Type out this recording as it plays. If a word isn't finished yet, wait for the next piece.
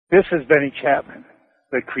This is Benny Chapman,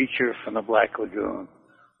 the creature from the Black Lagoon,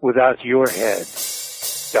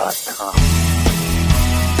 withoutyourhead.com.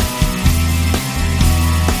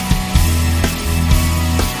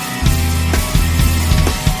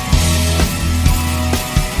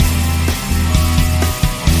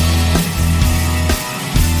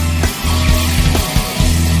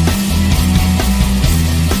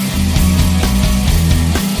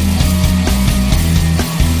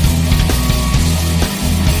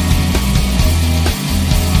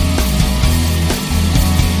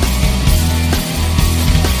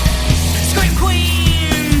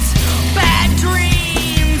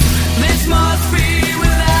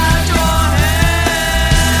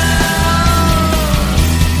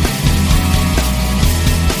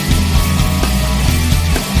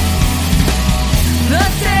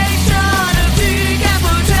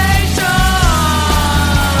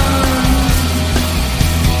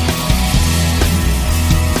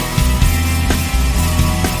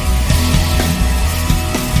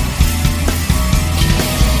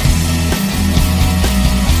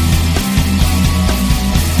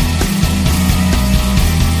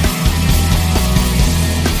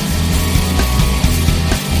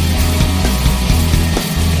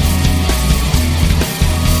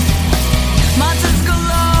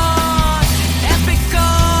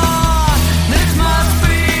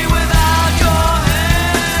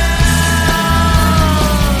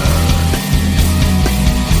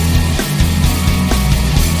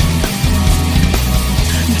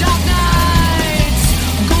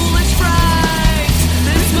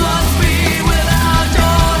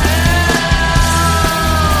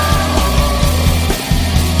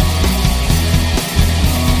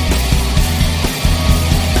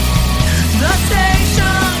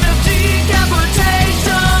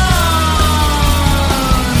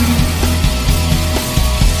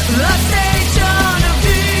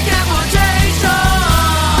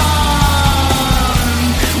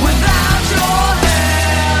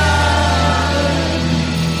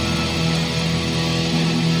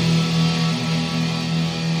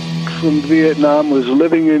 From Vietnam, was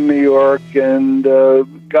living in New York, and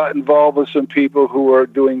got involved with some people who were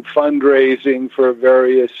doing fundraising for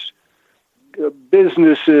various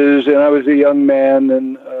businesses. And I was a young man,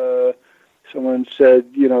 and someone said,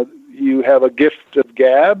 you know, you have a gift of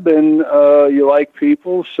gab, and you like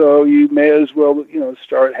people, so you may as well, you know,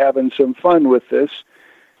 start having some fun with this.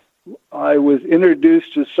 I was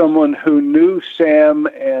introduced to someone who knew Sam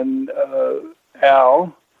and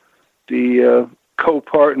Al, the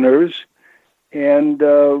co-partners, and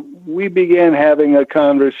we began having a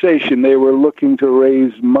conversation. They were looking to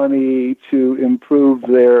raise money to improve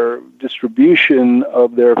their distribution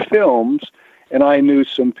of their films, and I knew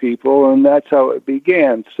some people, and that's how it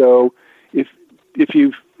began. So if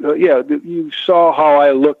you you saw how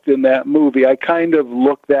I looked in that movie, I kind of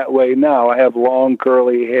look that way now. I have long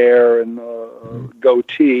curly hair and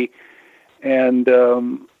goatee, and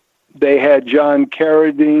they had John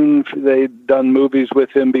Carradine. They'd done movies with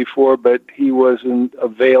him before, but he wasn't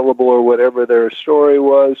available or whatever their story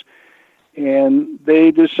was. And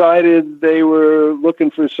they decided they were looking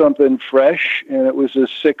for something fresh, and it was the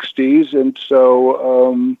 60s. And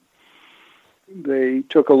so they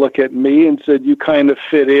took a look at me and said, you kind of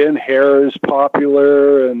fit in. Hair is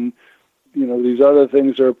popular, and, you know, these other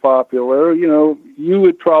things are popular. You know, you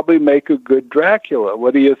would probably make a good Dracula.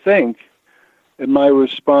 What do you think? And my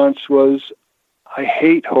response was, I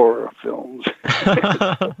hate horror films.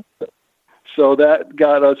 So that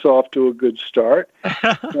got us off to a good start.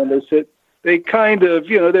 And they said, they kind of,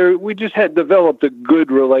 you know, we just had developed a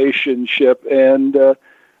good relationship, and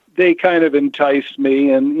they kind of enticed me.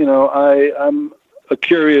 And, you know, I'm a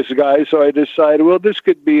curious guy, so I decided, well, this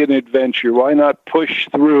could be an adventure. Why not push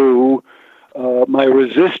through my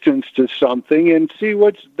resistance to something and see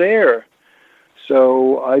what's there?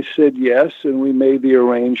 So I said yes, and we made the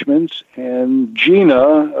arrangements. And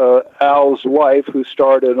Gina, Al's wife, who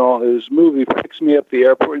starred in all his movies, picks me up at the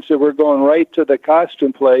airport and said, we're going right to the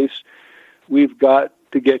costume place. We've got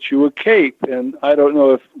to get you a cape. And I don't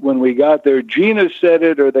know if when we got there, Gina said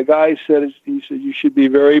it or the guy said it. He said, you should be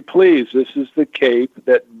very pleased. This is the cape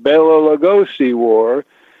that Bela Lugosi wore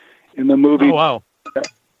in the movie. Oh, wow.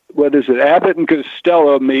 What is it? Abbott and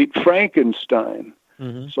Costello meet Frankenstein.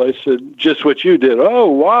 Mm-hmm. So I said, just what you did. Oh,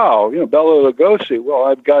 wow. You know, Bela Lugosi. Well,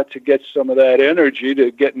 I've got to get some of that energy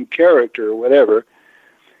to get in character or whatever.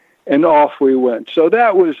 And off we went. So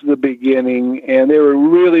that was the beginning, and they were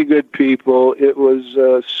really good people. It was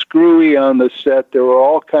screwy on the set. There were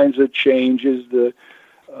all kinds of changes.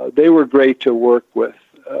 They were great to work with.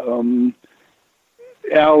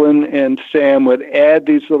 Alan and Sam would add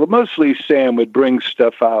these little, mostly Sam would bring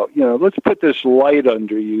stuff out. Let's put this light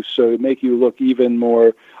under you so it make you look even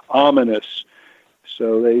more ominous.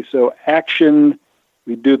 So action,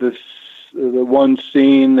 we do this, the one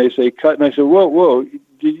scene, they say cut, and I said, whoa,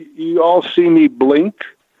 did you all see me blink?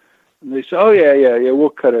 And they said, oh, yeah, we'll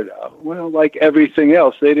cut it out. Well, like everything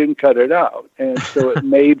else, they didn't cut it out. And so it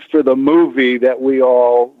made for the movie that we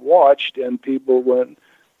all watched, and people went,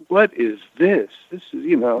 what is this? This is,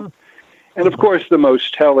 And, of course, the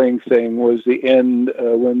most telling thing was the end,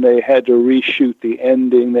 when they had to reshoot the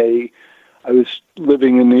ending. I was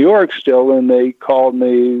living in New York still, and they called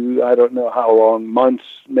me, I don't know how long,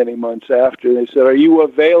 many months after. They said, are you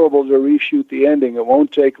available to reshoot the ending? It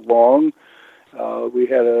won't take long. We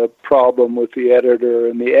had a problem with the editor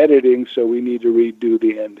and the editing, so we need to redo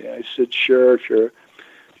the ending. I said, sure.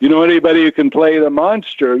 You know anybody who can play the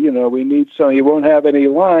monster? We need some. You won't have any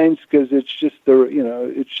lines because it's just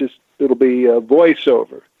it'll be a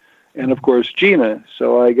voiceover. And of course, Gina.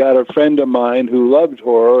 So I got a friend of mine who loved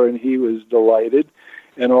horror, and he was delighted,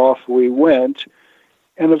 and off we went.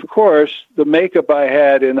 And of course, the makeup I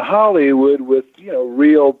had in Hollywood with,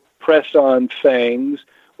 real press-on fangs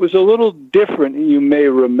was a little different, you may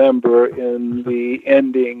remember, in the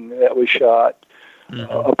ending that was shot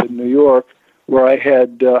up in New York, where I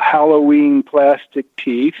had Halloween plastic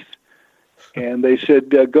teeth. And they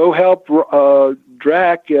said, go help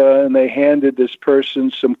Drac, and they handed this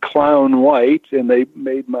person some clown white, and they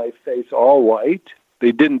made my face all white.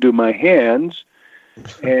 They didn't do my hands,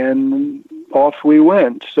 and off we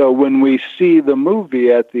went. So when we see the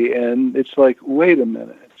movie at the end, it's like, wait a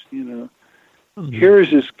minute, Here's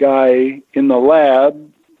this guy in the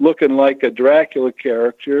lab looking like a Dracula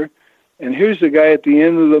character, and here's the guy at the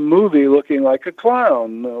end of the movie looking like a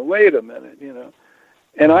clown. Wait a minute,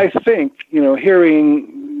 And I think,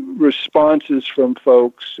 hearing responses from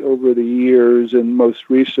folks over the years and most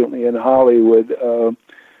recently in Hollywood,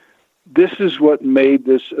 this is what made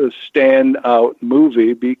this a standout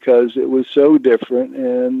movie, because it was so different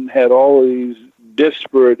and had all these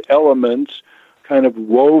disparate elements kind of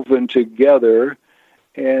woven together.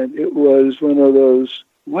 And it was one of those,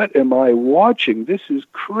 what am I watching? This is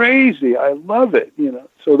crazy. I love it.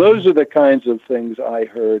 So those are the kinds of things I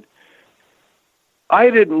heard. I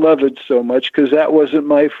didn't love it so much because that wasn't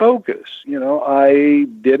my focus. I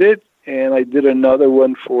did it, and I did another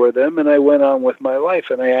one for them, and I went on with my life.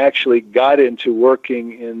 And I actually got into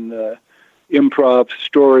working in improv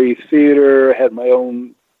story theater, had my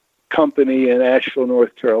own company in Asheville,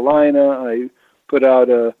 North Carolina. I put out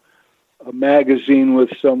a magazine with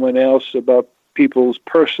someone else about people's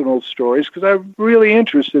personal stories, because I'm really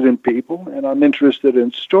interested in people, and I'm interested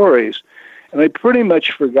in stories. And I pretty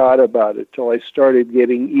much forgot about it till I started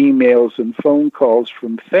getting emails and phone calls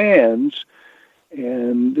from fans,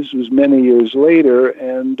 and this was many years later,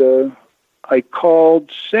 and I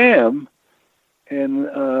called Sam,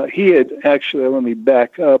 and he had actually, let me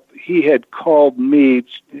back up, he had called me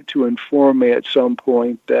to inform me at some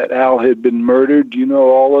point that Al had been murdered. Do you know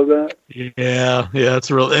all of that? Yeah,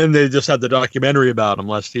 it's real. And they just had the documentary about him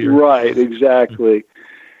last year. Right, exactly.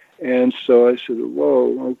 And so I said,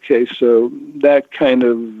 whoa, okay, so that kind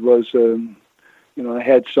of was, I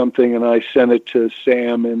had something, and I sent it to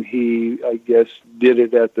Sam, and he, I guess, did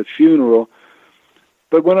it at the funeral.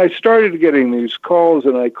 But when I started getting these calls,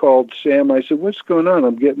 and I called Sam, I said, what's going on?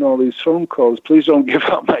 I'm getting all these phone calls. Please don't give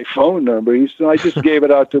out my phone number. He said, I just gave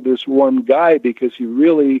it out to this one guy because he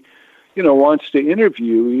really, wants to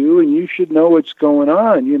interview you, and you should know what's going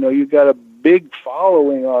on. You got a big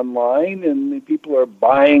following online, and people are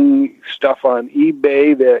buying stuff on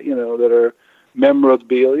eBay that, that are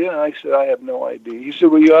memorabilia. And I said, I have no idea. He said,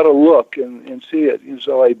 well, you ought to look and see it. And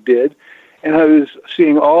so I did. And I was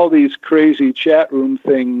seeing all these crazy chat room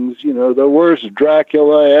things, the worst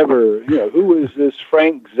Dracula ever. Who is this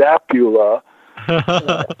Frank Zapula?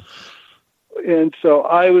 And so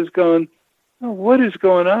I was going, oh, what is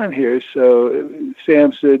going on here? So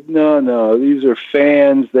Sam said, no, these are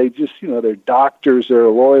fans. They just, they're doctors, they're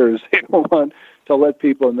lawyers. They don't want to let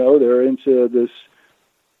people know they're into this,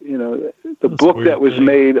 the book that was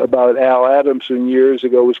made about Al Adamson years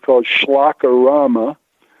ago was called Schlockerama.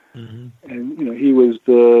 Mm-hmm. And, he was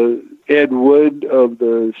the Ed Wood of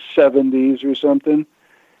the 70s or something.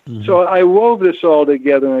 Mm-hmm. So I wove this all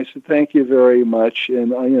together, and I said, thank you very much.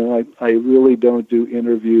 And, I really don't do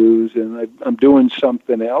interviews, and I'm doing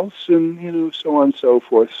something else, and, so on and so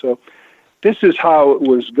forth. So this is how it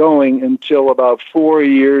was going until about 4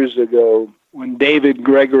 years ago, when David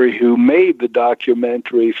Gregory, who made the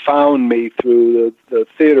documentary, found me through the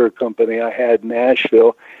theater company I had in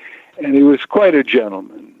Nashville, and he was quite a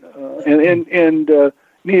gentleman.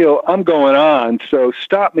 Neil, I'm going on, so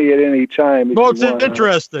stop me at any time. Well, it's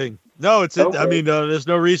interesting. No, it's. Okay. I mean, there's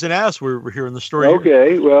no reason to ask. We're hearing the story.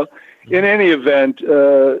 Okay. Here. Well, in any event,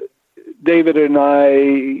 David and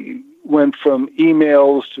I went from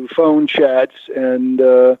emails to phone chats, and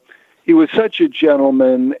he was such a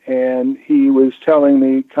gentleman, and he was telling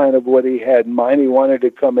me kind of what he had in mind. He wanted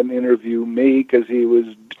to come and interview me because he was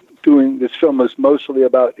doing this film was mostly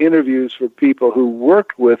about interviews for people who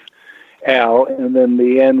worked with Al, and then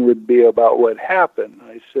the end would be about what happened.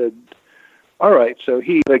 I said, all right, so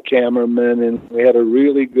he's a cameraman, and we had a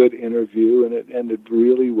really good interview, and it ended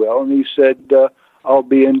really well. And he said, I'll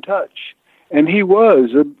be in touch. And he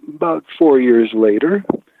was about 4 years later.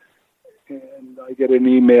 And I get an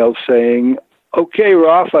email saying, okay,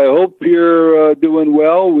 Ralph, I hope you're doing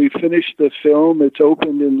well. We finished the film. It's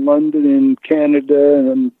opened in London, in Canada, and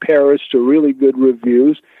in Paris to really good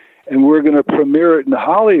reviews. And we're going to premiere it in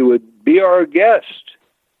Hollywood. Be our guest.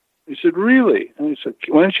 He said, really? And I said,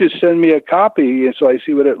 why don't you send me a copy so I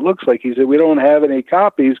see what it looks like? He said, we don't have any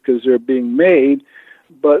copies because they're being made.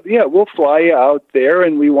 But, yeah, we'll fly you out there,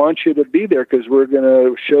 and we want you to be there because we're going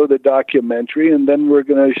to show the documentary, and then it's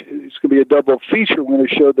going to be a double feature. We're going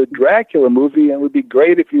to show the Dracula movie, and it would be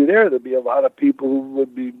great if you're there. There'd be a lot of people who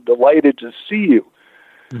would be delighted to see you.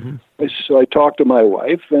 Mm-hmm. So I talked to my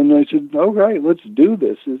wife, and I said, all right, let's do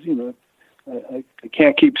this. I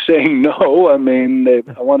can't keep saying no. I mean,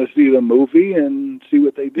 I want to see the movie and see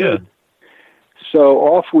what they did. Yeah. So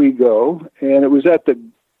off we go, and it was at the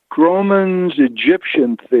Grauman's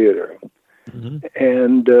Egyptian Theater. Mm-hmm.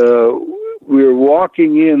 And we were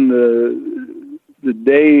walking in the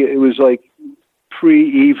day, it was like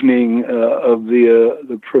pre-evening of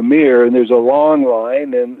the premiere, and there's a long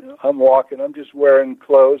line, and I'm walking, I'm just wearing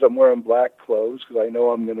clothes, I'm wearing black clothes because I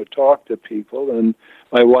know I'm going to talk to people, and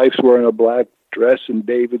my wife's wearing a black dress, and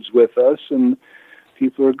David's with us, and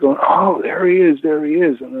people are going, oh, there he is,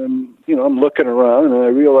 and I'm looking around, and I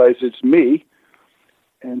realize it's me.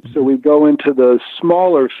 And so we go into the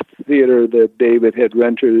smaller theater that David had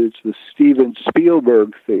rented. It's the Steven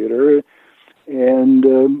Spielberg Theater.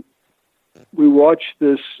 And we watched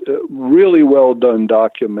this really well-done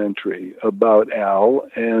documentary about Al.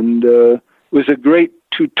 And it was a great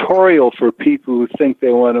tutorial for people who think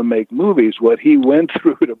they want to make movies, what he went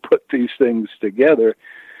through to put these things together.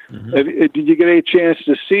 Mm-hmm. Did you get a chance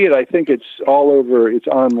to see it? I think it's all over. It's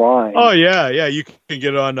online. Oh yeah. You can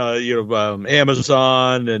get it on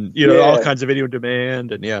Amazon and all kinds of video on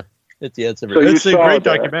demand, and it's a great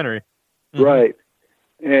documentary. Mm-hmm. Right,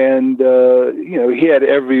 and he had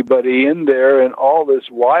everybody in there and all this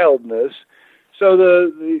wildness. So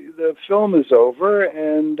the film is over,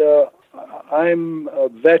 and I'm a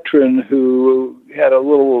veteran who had a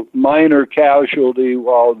little minor casualty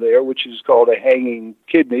while there, which is called a hanging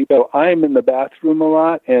kidney. So I'm in the bathroom a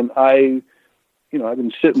lot, and I've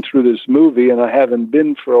been sitting through this movie, and I haven't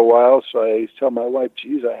been for a while, so I tell my wife,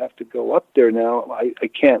 geez, I have to go up there now. I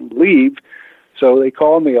can't leave. So they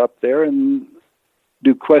call me up there and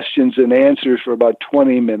do questions and answers for about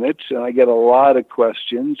 20 minutes, and I get a lot of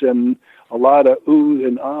questions and a lot of oohs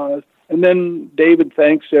and ahs. And then David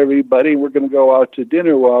thanks everybody. We're going to go out to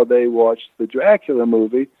dinner while they watch the Dracula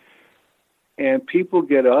movie. And people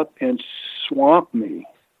get up and swamp me.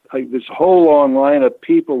 Like this whole long line of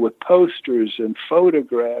people with posters and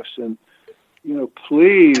photographs and,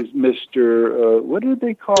 please, Mr. What did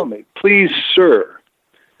they call me? Please, sir.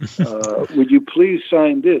 Would you please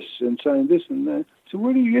sign this and that? So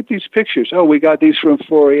where do you get these pictures? Oh, we got these from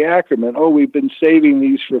Florey Ackerman. Oh, we've been saving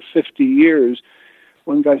these for 50 years.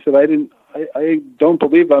 One guy said, I don't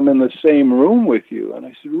believe I'm in the same room with you. And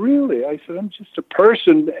I said, really? I said, I'm just a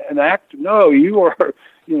person, an actor. No, you are,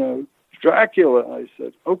 Dracula. I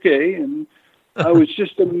said, okay. And I was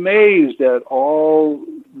just amazed at all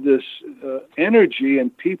this energy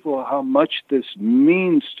and people, how much this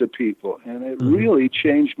means to people. And it really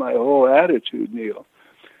changed my whole attitude, Neil.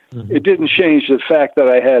 Mm-hmm. It didn't change the fact that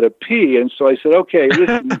I had a pee. And so I said, okay,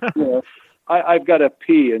 listen, I've got a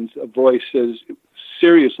pee. And a voice says,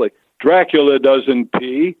 seriously, Dracula doesn't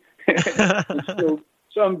pee. So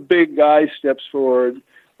some big guy steps forward,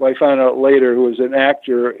 who I found out later who was an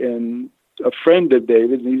actor and a friend of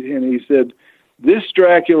David, and he said, this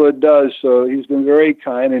Dracula does. So he's been very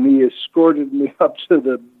kind, and he escorted me up to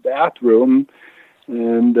the bathroom,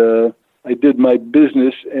 and I did my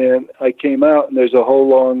business, and I came out, and there's a whole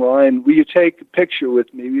long line. Will you take a picture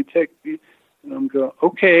with me? And I'm going,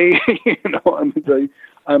 okay.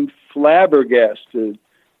 I'm flabbergasted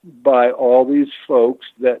by all these folks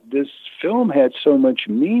that this film had so much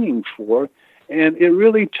meaning for, And it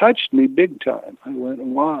really touched me big time. I went,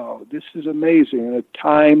 wow, this is amazing. In a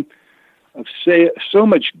time of so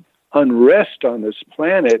much unrest on this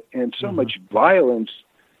planet and so much violence,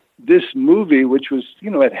 this movie, which was,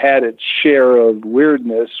 it had its share of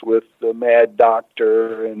weirdness with the Mad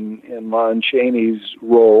Doctor and Lon Chaney's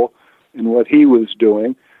role in what he was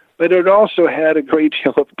doing, but it also had a great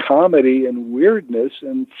deal of comedy and weirdness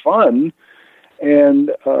and fun.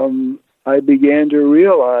 And I began to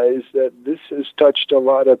realize that this has touched a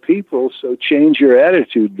lot of people, so change your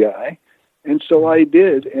attitude, guy. And so I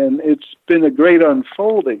did, and it's been a great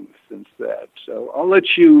unfolding since that. So I'll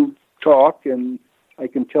let you talk, and I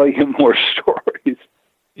can tell you more stories.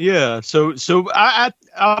 Yeah. So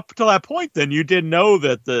up to that point, then you didn't know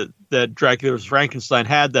that Dracula vs. Frankenstein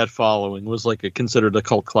had that following, was considered a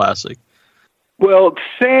cult classic. Well,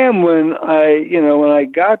 Sam, when I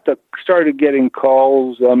started getting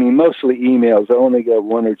calls, mostly emails. I only got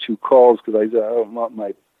 1 or 2 calls because I don't want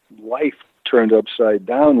my life turned upside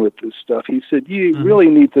down with this stuff. He said, you really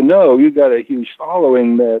need to know, you got a huge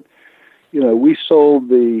following, that, we sold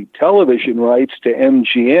the television rights to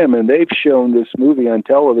MGM, and they've shown this movie on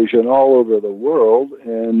television all over the world.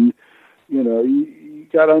 And, you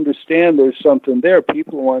got to understand there's something there.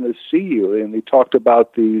 People want to see you. And they talked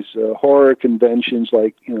about these horror conventions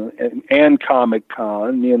like, and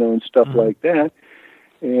Comic-Con, and stuff like that.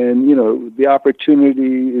 And, the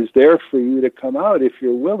opportunity is there for you to come out if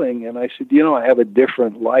you're willing. And I said, I have a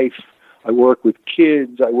different life. I work with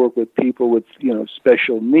kids. I work with people with,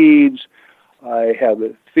 special needs. I have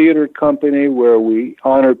a theater company where we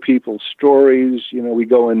honor people's stories. We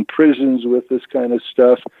go in prisons with this kind of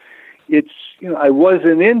stuff. It's, I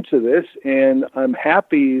wasn't into this, and I'm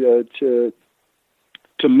happy to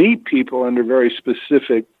meet people under very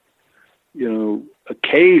specific,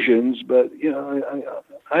 occasions. But,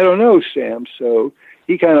 I don't know, Sam. So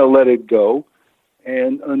he kind of let it go.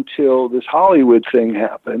 And until this Hollywood thing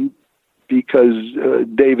happened, because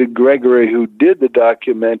David Gregory, who did the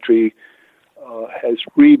documentary, has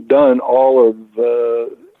redone all of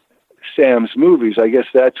Sam's movies. I guess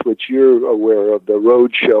that's what you're aware of, the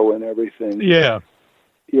Roadshow and everything. Yeah.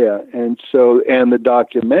 Yeah, and the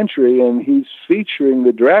documentary, and he's featuring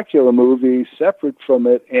the Dracula movie separate from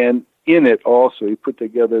it, and in it also. He put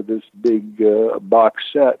together this big box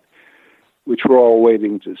set, which we're all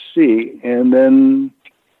waiting to see. And then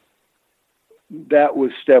that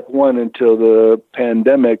was step one until the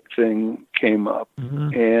pandemic thing came up.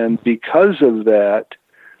 And because of that,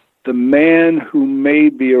 the man who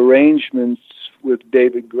made the arrangements with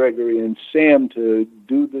David Gregory and Sam to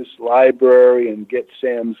do this library and get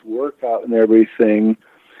Sam's work out and everything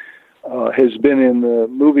has been in the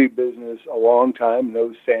movie business a long time,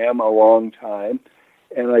 knows Sam a long time.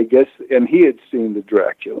 And I guess, and he had seen the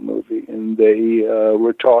Dracula movie, and they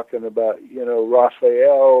were talking about,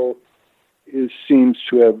 Raphael seems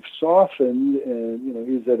to have softened, and,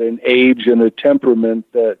 he's at an age and a temperament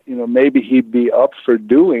that, maybe he'd be up for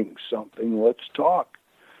doing something. Let's talk.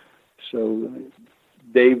 So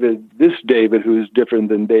David, who is different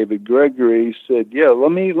than David Gregory, said, yeah,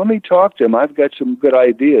 let me talk to him. I've got some good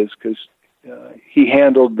ideas, because he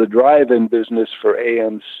handled the drive-in business for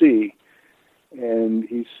AMC. And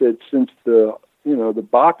he said, since the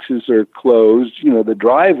boxes are closed, the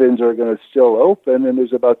drive-ins are going to still open, and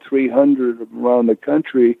there's about 300 around the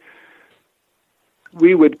country.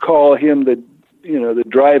 We would call him the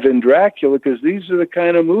drive-in Dracula, because these are the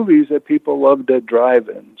kind of movies that people loved at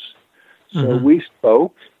drive-ins. So we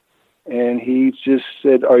spoke, and he just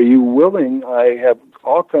said, are you willing? I have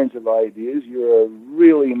all kinds of ideas. You're a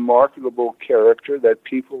really marketable character that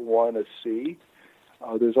people want to see.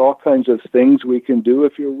 There's all kinds of things we can do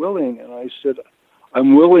if you're willing. And I said,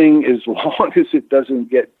 I'm willing as long as it doesn't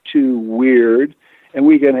get too weird and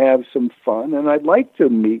we can have some fun. And I'd like to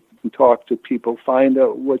meet and talk to people, find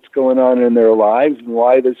out what's going on in their lives and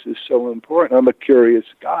why this is so important. I'm a curious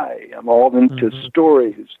guy. I'm all into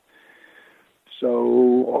stories.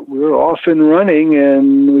 So we were off and running,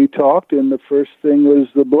 and we talked, and the first thing was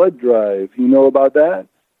the blood drive. You know about that?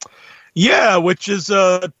 Yeah, which is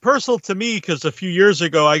personal to me, because a few years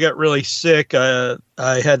ago I got really sick. I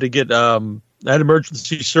had to get I had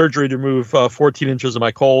emergency surgery to remove 14 inches of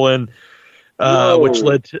my colon, which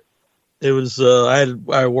led to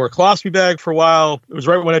I wore a colostomy bag for a while. It was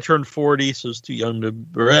right when I turned 40, so I was too young to,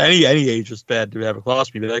 or any age is bad to have a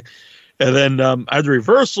colostomy bag. And then I had the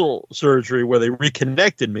reversal surgery where they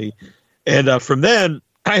reconnected me. And from then,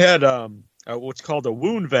 I had what's called a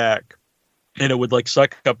wound vac, and it would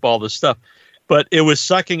suck up all this stuff. But it was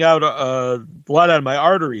sucking out blood out of my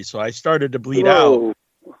arteries, so I started to bleed out.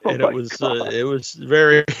 And it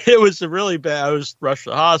was really bad. I was rushed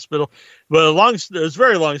to the hospital, but it was a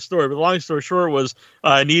very long story. But the long story short was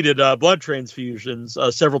I needed blood transfusions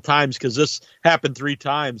several times because this happened 3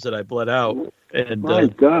 times that I bled out. And my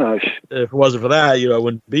gosh, if it wasn't for that, I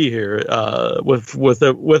wouldn't be here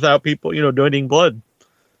without people, donating blood,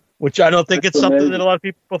 which I don't think That's it's something amazing. that a lot of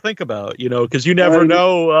people think about, because you never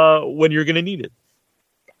know when you're going to need it.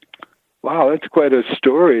 Wow, that's quite a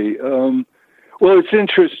story. Well, it's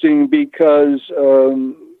interesting because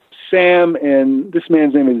Sam, and this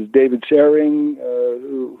man's name is David Saring,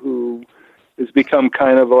 who has become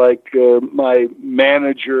kind of like my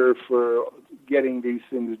manager for getting these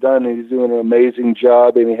things done. And he's doing an amazing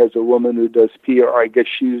job, and he has a woman who does PR. I guess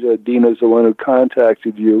Dina's the one who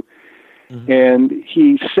contacted you. Mm-hmm. And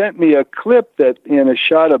he sent me a clip in a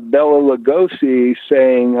shot of Bela Lugosi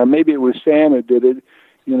saying, maybe it was Sam who did it,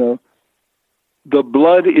 the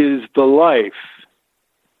blood is the life.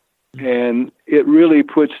 And it really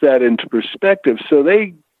puts that into perspective. So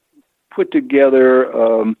they put together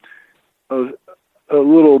a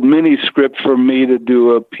little mini script for me to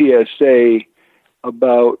do a PSA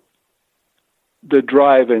about the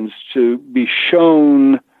drive-ins to be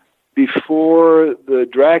shown before the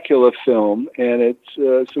Dracula film. And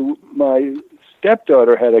it's so my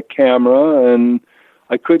stepdaughter had a camera, and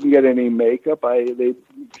I couldn't get any makeup. They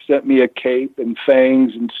sent me a cape and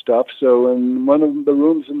fangs and stuff. So in one of the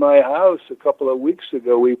rooms in my house a couple of weeks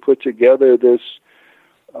ago, we put together this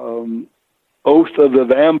Oath of the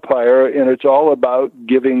Vampire, and it's all about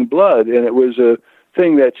giving blood. And it was a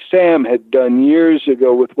thing that Sam had done years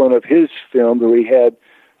ago with one of his films, where he had,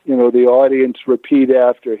 the audience repeat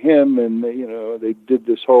after him, and they did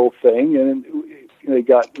this whole thing, and they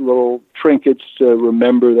got little trinkets to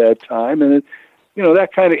remember that time, and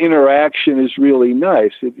that kind of interaction is really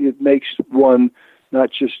nice. It makes one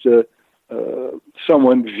not just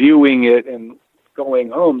someone viewing it and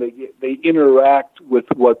going home. They interact with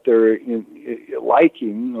what they're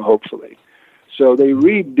liking, hopefully. So they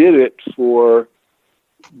redid it for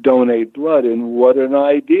Donate Blood, and what an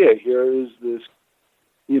idea! Here is this,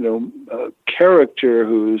 character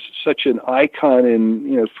who's such an icon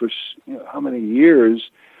in for how many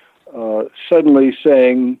years, suddenly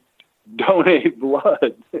saying, donate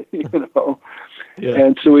blood, Yeah.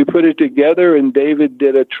 And so we put it together, and David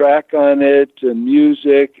did a track on it and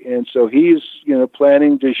music, and so he's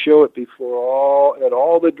planning to show it at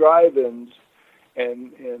all the drive-ins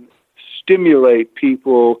and stimulate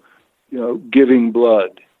people giving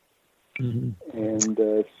blood. Mm-hmm.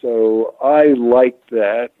 And so I like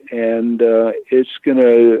that, and it's going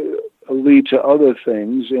to lead to other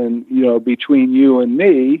things, and between you and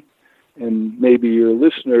me and maybe your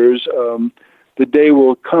listeners, the day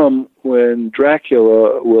will come when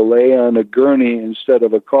Dracula will lay on a gurney instead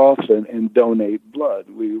of a coffin and donate blood.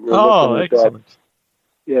 We were looking at excellent. That.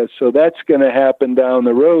 Yeah, so that's going to happen down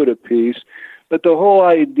the road a piece. But the whole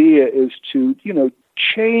idea is to,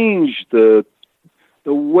 change the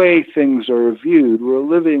way things are viewed. We're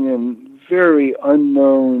living in very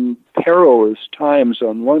unknown, perilous times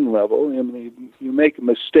on one level. I mean, you make a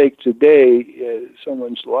mistake today in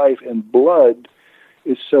someone's life, and blood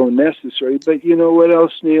is so necessary. But you know what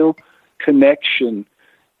else, Neil? Connection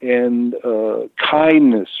and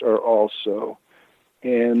kindness are also.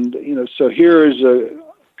 And, so here is a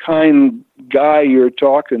kind guy you're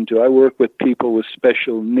talking to. I work with people with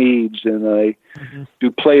special needs, and I do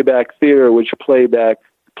playback theater, which plays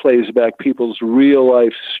back people's real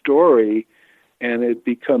life story, and it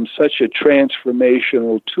becomes such a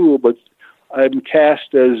transformational tool. But I'm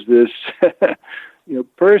cast as this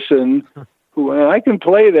person who, and I can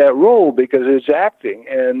play that role because it's acting,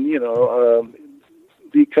 and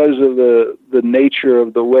because of the nature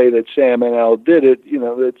of the way that Sam and Al did it,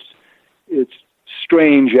 it's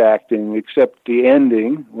strange acting, except the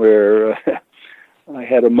ending where I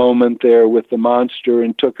had a moment there with the monster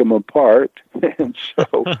and took him apart. And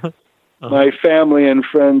so my family and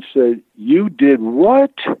friends said, "You did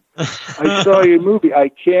what? I saw your movie. I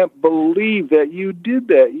can't believe that you did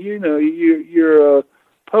that. You're a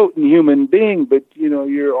potent human being, but,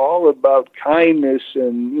 you're all about kindness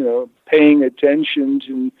and, paying attention,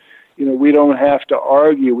 and, we don't have to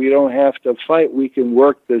argue. We don't have to fight. We can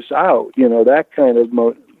work this out, that kind of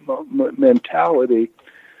mentality."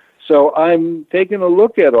 So I'm taking a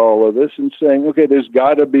look at all of this and saying, okay, there's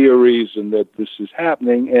got to be a reason that this is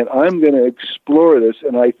happening, and I'm going to explore this.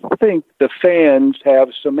 And I think the fans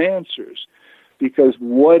have some answers, because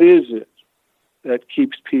what is it that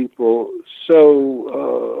keeps people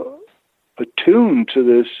so attuned to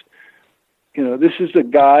this? This is a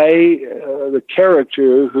guy, the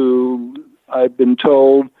character who I've been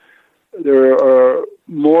told there are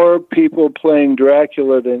more people playing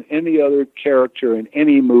Dracula than any other character in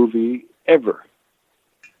any movie ever.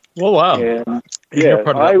 Oh, wow. And You're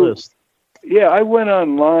part of that list. Yeah, I went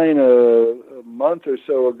online a month or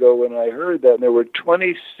so ago when I heard that, and there were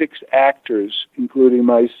 26 actors, including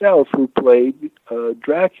myself, who played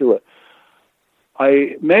Dracula.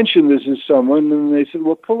 I mentioned this to someone, and they said,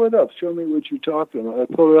 well, pull it up. Show me what you're talking about. I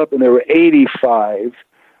pulled it up, and there were 85.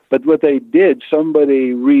 But what they did,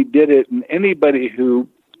 somebody redid it, and anybody who,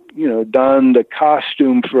 donned a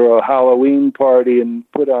costume for a Halloween party and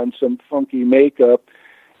put on some funky makeup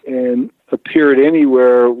and appeared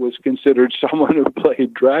anywhere was considered someone who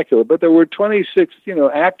played Dracula. But there were 26,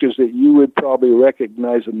 actors that you would probably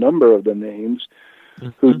recognize a number of the names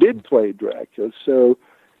who did play Dracula. So,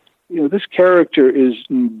 this character is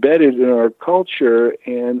embedded in our culture,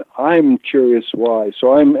 and I'm curious why.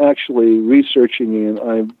 So I'm actually researching, and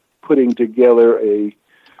I'm putting together a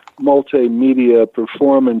multimedia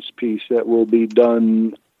performance piece that will be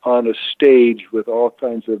done on a stage with all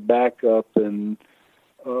kinds of backup, and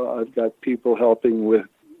I've got people helping with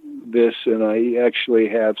this, and I actually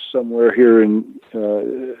have somewhere here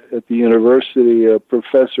at the university a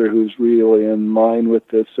professor who's really in line with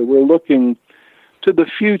this. So we're looking to the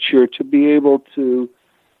future to be able to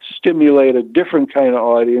stimulate a different kind of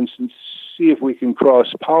audience and see if we can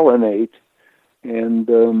cross-pollinate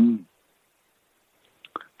and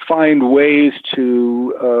find ways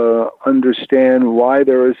to understand why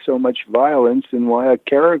there is so much violence and why a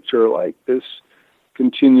character like this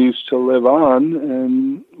continues to live on,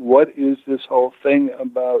 and what is this whole thing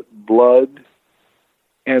about blood,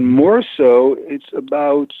 and more so it's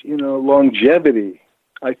about longevity.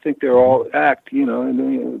 I think they're all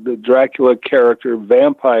the Dracula character,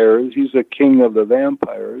 vampires, he's the king of the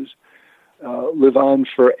vampires, live on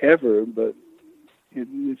forever, but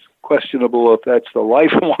it's questionable if that's the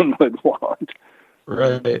life one would want.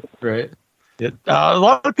 Right. A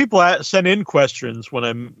lot of people send in questions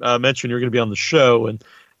when I mentioned you're going to be on the show, and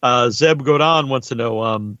Zeb Godon wants to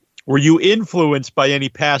know, were you influenced by any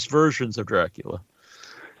past versions of Dracula?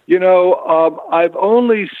 I've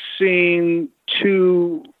only seen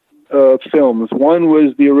two films. One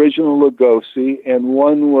was the original Lugosi, and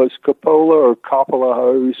one was Coppola,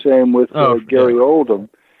 however you say him, with Gary Oldman.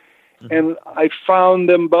 And I found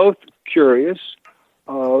them both curious.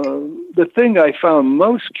 The thing I found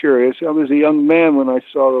most curious, I was a young man when I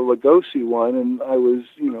saw the Lugosi one, and I was,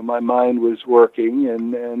 my mind was working,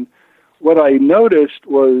 and what I noticed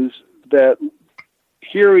was that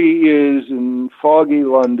here he is in foggy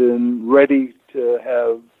London, ready to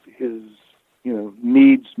have his,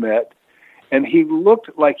 needs met, and he looked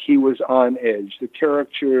like he was on edge. The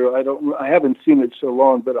character, I haven't seen it so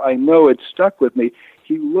long, but I know it stuck with me.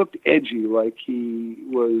 He looked edgy, like he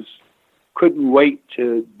couldn't wait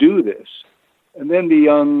to do this. And then the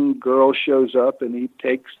young girl shows up, and he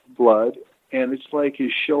takes blood, and it's like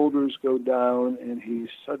his shoulders go down, and he's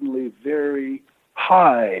suddenly very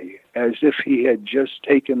high, as if he had just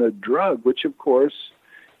taken a drug, which, of course,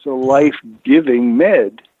 is a life-giving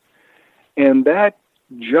med. And that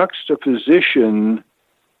juxtaposition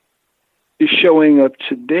is showing up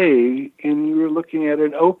today, and you're looking at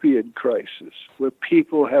an opiate crisis where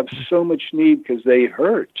people have so much need because they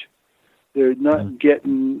hurt. They're not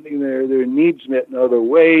getting their needs met in other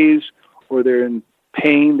ways, or they're in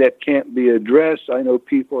pain that can't be addressed. I know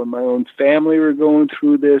people in my own family are going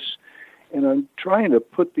through this, and I'm trying to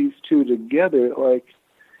put these two together. Like,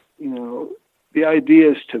 the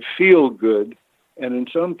idea is to feel good, and in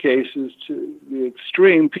some cases, to the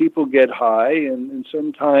extreme, people get high, and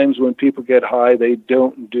sometimes when people get high, they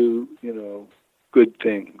don't do, good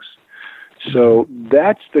things. So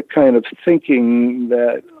that's the kind of thinking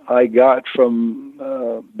that I got from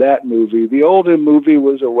that movie. The Oldham movie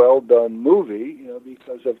was a well-done movie,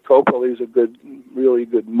 because of Coppola. He's a really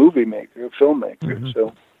good movie maker, filmmaker.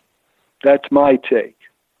 So that's my take.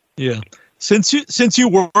 Yeah. Since you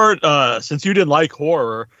didn't like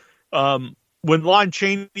horror, when Lon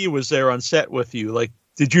Chaney was there on set with you, like,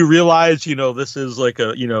 did you realize, this is like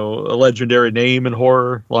a legendary name in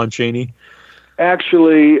horror, Lon Chaney?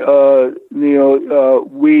 Actually,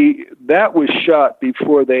 that was shot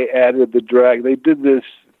before they added the drag. They did this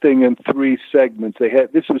thing in 3 segments.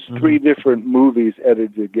 This was 3 different movies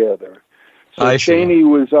edited together. So Chaney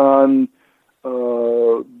was on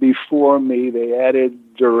before me. They added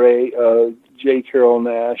J. Carroll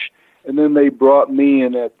Nash, and then they brought me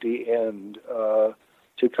in at the end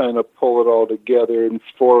to kind of pull it all together. And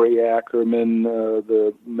Forey Ackerman,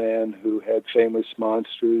 the man who had Famous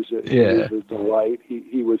Monsters, he was a delight.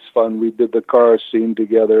 He was fun. We did the car scene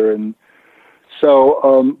together, and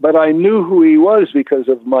So, but I knew who he was because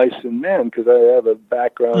of Mice and Men, because I have a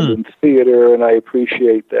background in theater, and I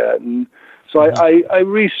appreciate that. And so I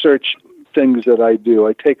research things that I do.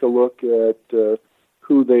 I take a look at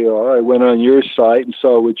who they are. I went on your site and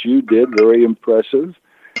saw what you did. Very impressive.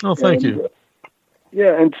 Oh, thank you.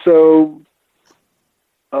 Yeah, and so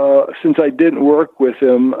since I didn't work with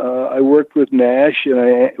him, I worked with Nash, and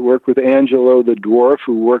I worked with Angelo the Dwarf,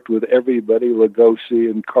 who worked with everybody, Lugosi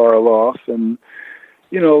and Karloff. And,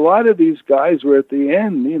 a lot of these guys were at the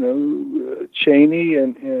end, Chaney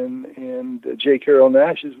and J. Carroll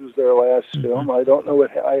Nash's was their last film. I don't know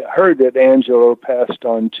I heard that Angelo passed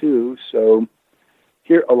on too, so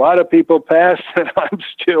here, a lot of people passed, and I'm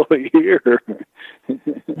still here.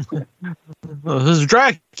 Well, this is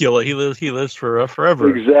Dracula. He lives for forever.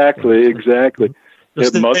 Exactly.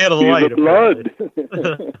 Just it must be light, the blood.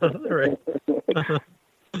 Right.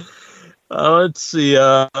 Let's see.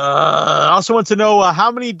 I also want to know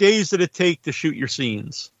how many days did it take to shoot your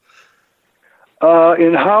scenes?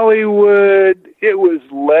 In Hollywood, it was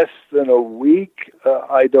less than a week.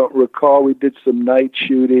 I don't recall. We did some night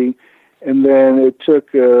shooting, and then it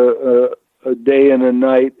took a day and a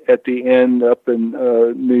night at the end up in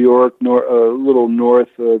New York, a little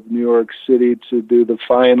north of New York City, to do the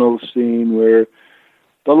final scene where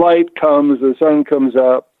the light comes, the sun comes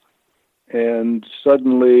up, and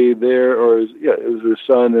suddenly it was the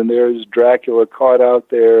sun, and there's Dracula caught out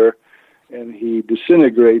there, and he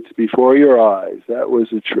disintegrates before your eyes. That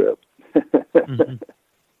was a trip.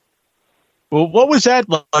 Well, what was that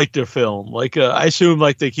like to film? Like, I assume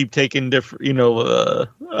like they keep taking different,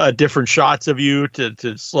 different shots of you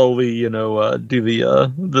to slowly, do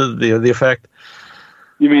the effect.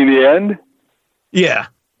 You mean the end? Yeah.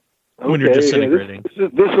 Okay. When you're disintegrating.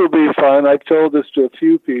 This will be fun. I've told this to a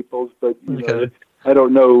few people, but I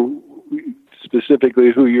don't know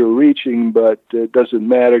specifically who you're reaching, but it doesn't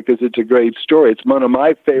matter because it's a great story. It's one of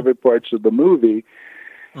my favorite parts of the movie.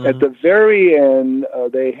 Mm-hmm. At the very end,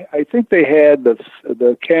 I think they had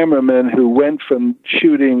the cameraman who went from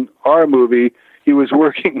shooting our movie. He was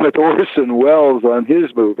working with Orson Welles on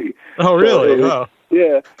his movie. Oh, really?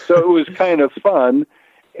 Yeah. So it was kind of fun.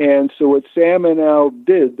 And so what Sam and Al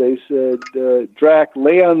did, they said, Drac,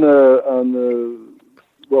 lay on the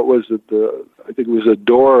what was it? I think it was a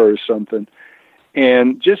door or something,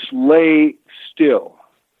 and just lay still.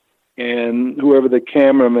 And whoever the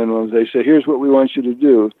cameraman was, they said, here's what we want you to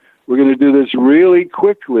do. We're going to do this really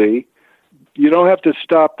quickly. You don't have to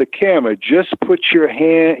stop the camera. Just put your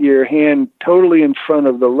hand totally in front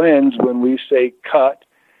of the lens when we say cut.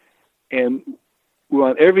 And we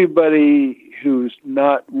want everybody who's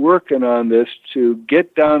not working on this to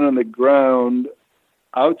get down on the ground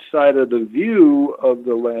outside of the view of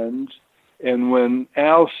the lens. And when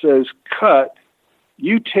Al says cut,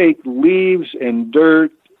 you take leaves and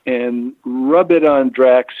dirt and rub it on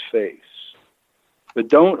Drac's face. But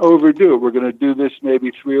don't overdo it. We're going to do this maybe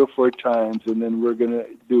 3 or 4 times, and then we're going to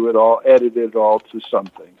do it all, edit it all to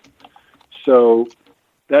something. So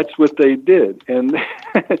that's what they did. And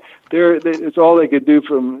it's all they could do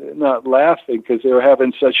from not laughing because they were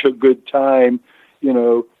having such a good time,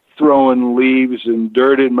 throwing leaves and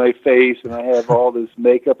dirt in my face, and I have all this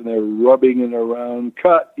makeup, and they're rubbing it around,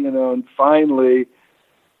 cut, and finally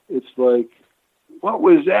it's like, what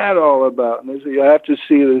was that all about? And they said, you have to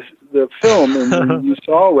see the film, and you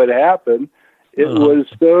saw what happened. It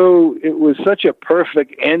was such a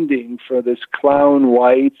perfect ending for this clown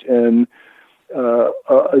White, and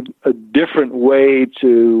a different way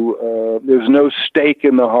to. There's no stake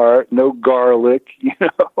in the heart, no garlic,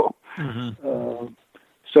 Mm-hmm.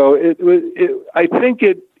 So it was. I think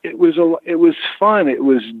it was fun. It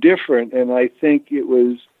was different, and I think it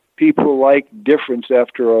was. People like difference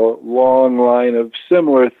after a long line of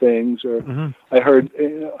similar things. Or I heard,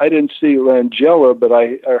 I didn't see Langella, but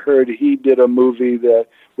I heard he did a movie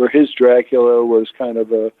where his Dracula was kind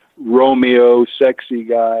of a Romeo, sexy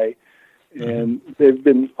guy. And there've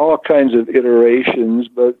been all kinds of iterations,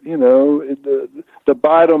 but the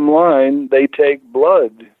bottom line, they take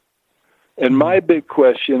blood. And my big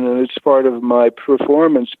question, and it's part of my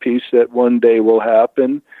performance piece that one day will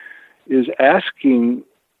happen, is asking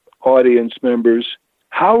audience members,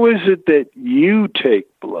 how is it that you take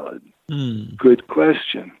blood? Good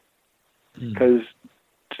question. Because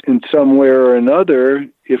in some way or another,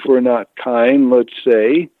 if we're not kind, let's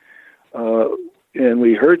say, and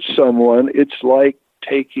we hurt someone, it's like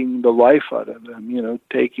taking the life out of them,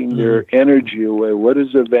 taking their energy away. What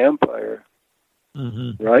is a vampire?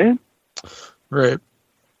 Right? Right.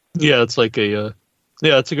 Yeah, it's like it's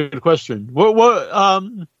a good question.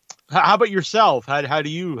 How about yourself? How do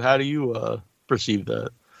you perceive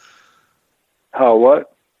that? How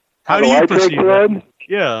what? How do you I perceive take blood? it?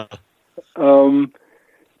 Yeah.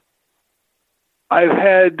 I've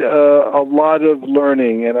had a lot of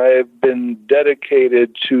learning, and I have been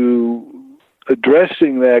dedicated to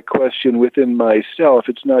addressing that question within myself.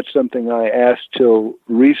 It's not something I asked till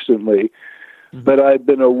recently, but I've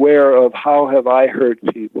been aware of how have I hurt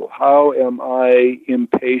people? How am I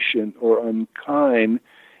impatient or unkind?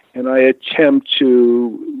 And I attempt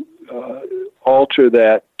to alter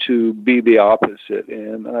that to be the opposite.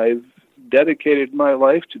 And I've dedicated my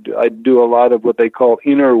life to do. I do a lot of what they call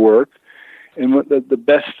inner work. And what the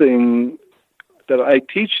best thing that I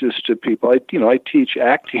teach this to people, I teach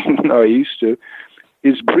acting, or I used to,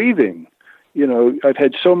 is breathing. I've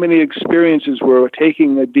had so many experiences where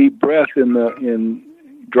taking a deep breath in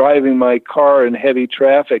driving my car in heavy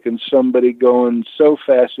traffic and somebody going so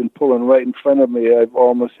fast and pulling right in front of me, I've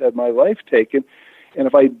almost had my life taken. And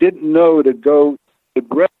if I didn't know to go to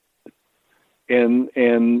breath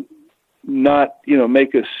and not,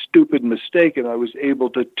 make a stupid mistake, and I was able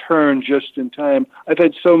to turn just in time. I've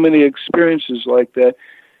had so many experiences like that.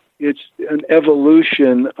 It's an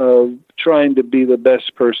evolution of trying to be the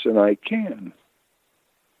best person I can.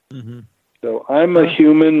 Mm-hmm. So I'm a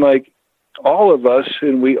human like all of us,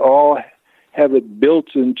 and we all have it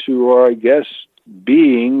built into our,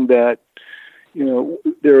 being that,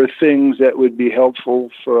 there are things that would be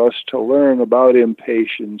helpful for us to learn about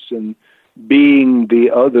impatience and being the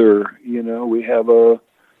other. We have a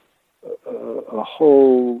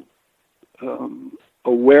whole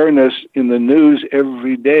awareness in the news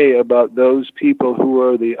every day about those people who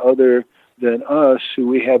are the other than us, who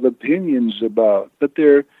we have opinions about. But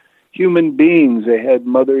they're human beings. They had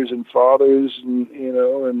mothers and fathers, and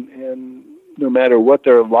and no matter what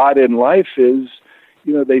their lot in life is,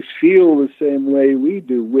 they feel the same way we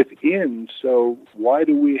do within. So why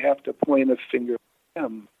do we have to point a finger at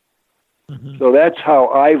them? Mm-hmm. So that's how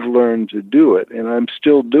I've learned to do it, and I'm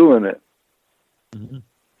still doing it. Mm-hmm.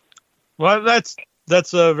 Well, that's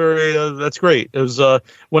that's great. It was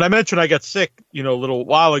when I mentioned I got sick, a little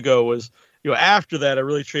while ago. Was after that I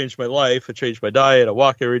really changed my life. I changed my diet. I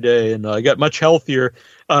walk every day, and I got much healthier,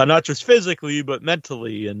 not just physically but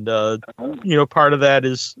mentally. And part of that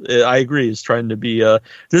is I agree is trying to be.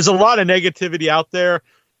 There's a lot of negativity out there,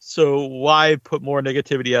 so why put more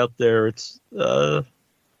negativity out there? It's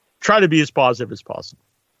try to be as positive as possible.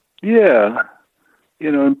 Yeah.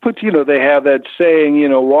 And they have that saying,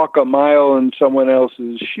 walk a mile in someone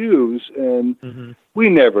else's shoes, and we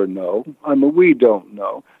never know. We don't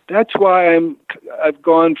know. That's why I've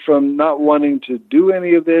gone from not wanting to do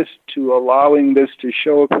any of this to allowing this to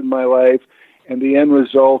show up in my life, and the end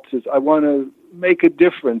result is I want to make a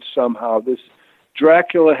difference somehow. This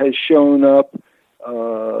Dracula has shown up.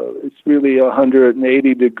 It's really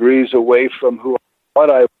 180 degrees away from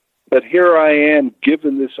what I. But here I am,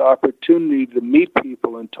 given this opportunity to meet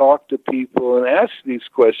people and talk to people and ask these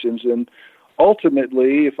questions. And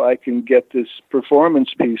ultimately, if I can get this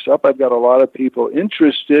performance piece up, I've got a lot of people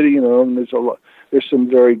interested, and there's some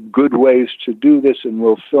very good ways to do this, and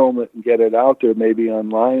we'll film it and get it out there, maybe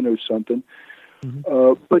online or something.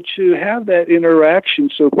 Mm-hmm. But you have that interaction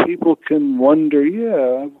so people can wonder,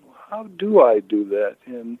 how do I do that?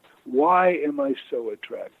 And why am I so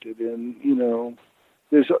attracted? And,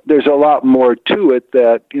 there's a lot more to it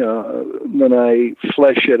that, when I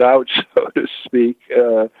flesh it out, so to speak,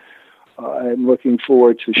 I'm looking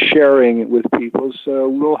forward to sharing it with people. So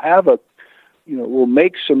we'll have we'll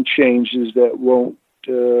make some changes that won't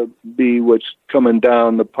be what's coming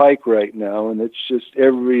down the pike right now. And it's just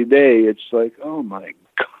every day, it's like, oh my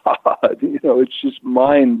God, it's just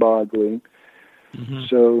mind boggling. Mm-hmm.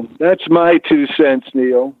 So that's my 2 cents,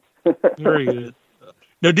 Neil. Very good.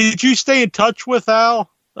 Now, did you stay in touch with Al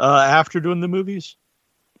after doing the movies?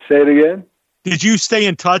 Say it again? Did you stay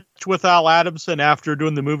in touch with Al Adamson after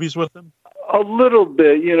doing the movies with him? A little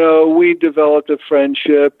bit. We developed a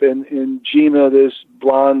friendship, and Gina, this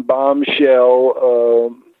blonde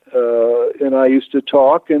bombshell, and I used to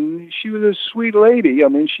talk, and she was a sweet lady.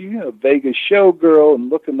 She, Vegas showgirl,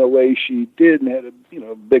 and looking the way she did, and had a,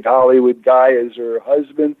 big Hollywood guy as her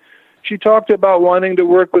husband. She talked about wanting to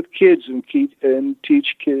work with kids and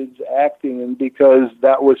teach kids acting, and because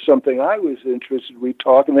that was something I was interested in, we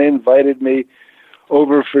talked, and they invited me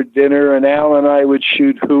over for dinner, and Al and I would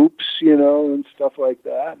shoot hoops, and stuff like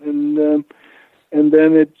that, and then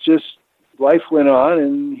it just, life went on,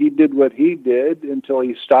 and he did what he did until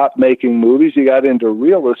he stopped making movies. He got into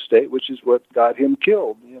real estate, which is what got him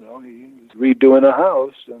killed. He was redoing a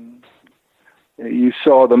house, and you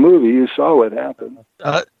saw the movie, you saw what happened.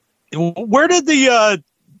 Where did the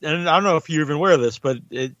and I don't know if you're even aware of this, but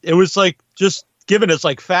it was like just given as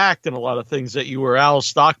like fact in a lot of things that you were Al's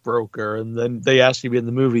stockbroker, and then they asked you to be in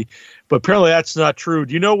the movie. But apparently that's not true.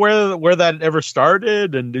 Do you know where that ever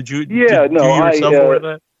started? And did you? Yeah, do you yourself aware of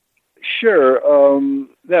that? Sure.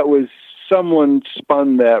 That was someone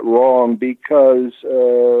spun that wrong because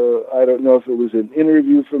I don't know if it was an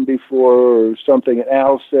interview from before or something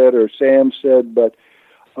Al said or Sam said, but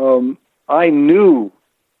I knew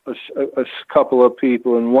a couple of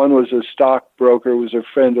people, and one was a stockbroker, was a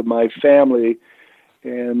friend of my family,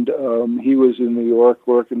 and he was in New York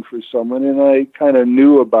working for someone, and I kind of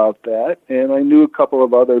knew about that, and I knew a couple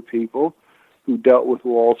of other people who dealt with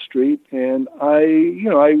Wall Street, and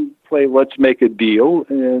I play Let's Make a Deal,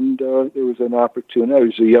 and there was an opportunity. I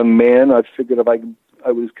was a young man. I figured if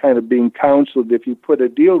I was kind of being counseled, if you put a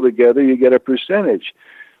deal together, you get a percentage.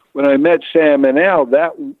 When I met Sam and Al,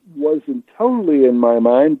 that wasn't totally in my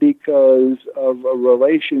mind because of a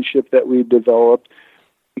relationship that we developed,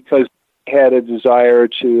 because they had a desire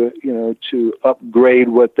to upgrade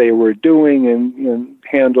what they were doing and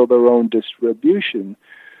handle their own distribution.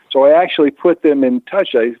 So I actually put them in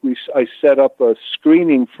touch. I set up a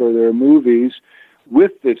screening for their movies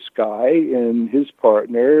with this guy and his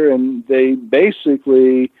partner, and they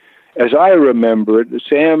basically, as I remember it,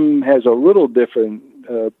 Sam has a little different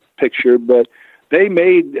picture, but they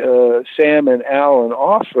made Sam and Al an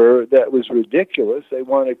offer that was ridiculous. They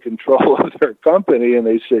wanted control of their company, and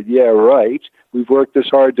they said, "Yeah, right. We've worked this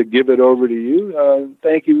hard to give it over to you.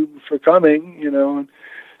 Thank you for coming."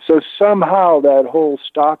 So somehow that whole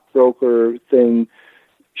stockbroker thing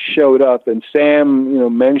showed up, and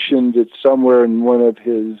Sam, mentioned it somewhere in one of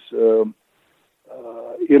his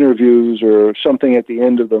interviews or something at the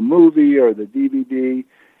end of the movie or the DVD,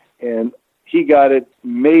 and he got it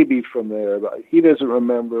maybe from there, but he doesn't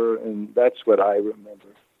remember, and that's what I remember.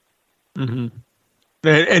 Mm-hmm.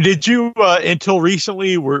 And did you, until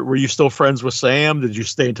recently, were you still friends with Sam? Did you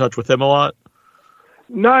stay in touch with him a lot?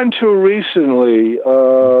 Not until recently,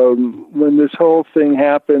 when this whole thing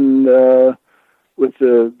happened with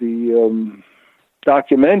the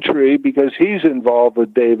documentary, because he's involved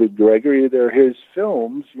with David Gregory. They're his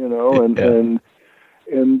films, and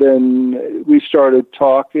then we started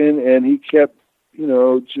talking, and he kept,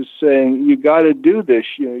 just saying, "You got to do this.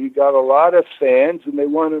 You got a lot of fans, and they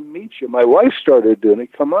want to meet you." My wife started doing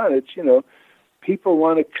it. Come on, it's people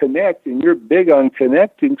want to connect, and you're big on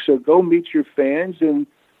connecting, so go meet your fans and,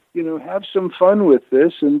 have some fun with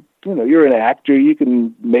this. And, you're an actor, you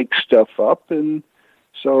can make stuff up. And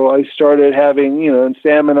so I started having, and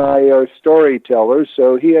Sam and I are storytellers,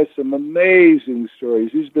 so he has some amazing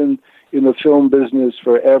stories. He's been in the film business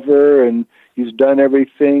forever, and he's done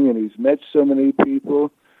everything, and he's met so many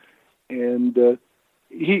people. And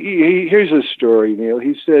he here's a story, Neil.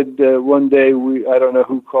 He said one day, I don't know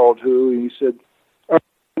who called who, and he said,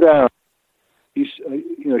 down. He's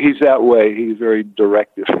that way. He's very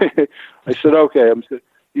directive. I said, okay.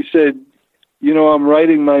 He said, I'm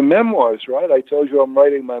writing my memoirs, right? I told you I'm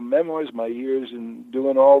writing my memoirs, my years and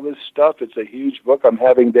doing all this stuff. It's a huge book I'm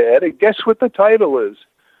having to edit. Guess what the title is?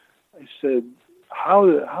 I said, how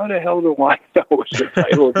the hell do I know what the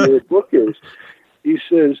title of your book is? He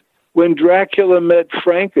says, When Dracula Met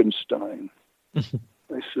Frankenstein.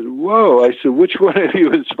 I said, whoa. I said, which one of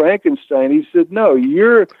you is Frankenstein? He said, no,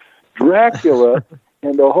 you're Dracula,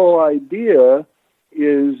 and the whole idea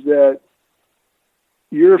is that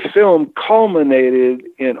your film culminated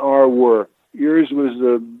in our work. Yours was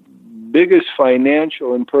the biggest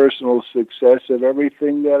financial and personal success of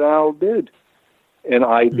everything that Al did. And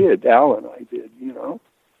I did. Al and I did,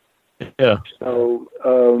 Yeah. So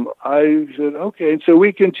I said, okay. And so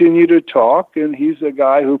we continue to talk, and he's the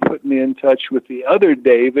guy who put me in touch with the other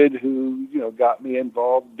David who, got me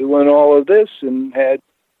involved doing all of this and had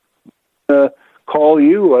call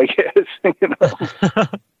you, I guess.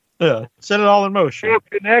 Yeah, set it all in motion. We're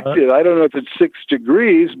connected. I don't know if it's 6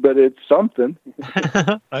 degrees, but it's something.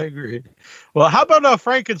 I agree. Well, how about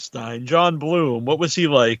Frankenstein, John Bloom? What was he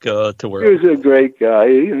like to work with? He was a great guy,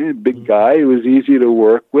 a big guy. He was easy to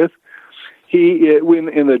work with. When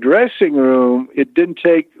in the dressing room, it didn't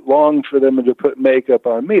take long for them to put makeup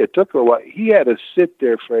on me. It took a while. He had to sit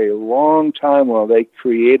there for a long time while they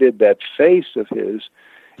created that face of his.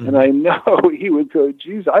 Mm-hmm. And I know he would go,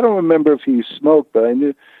 geez, I don't remember if he smoked, but I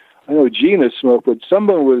know Gina smoked, but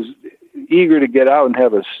someone was eager to get out and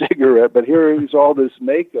have a cigarette, but here was all this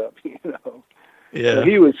makeup, Yeah. So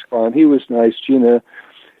he was fun. He was nice. Gina.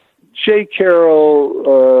 Jay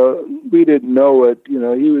Carroll, we didn't know it, he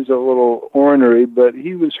was a little ornery, but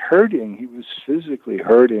he was hurting. He was physically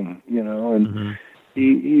hurting, and mm-hmm.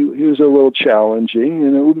 he was a little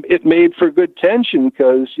challenging, it made for good tension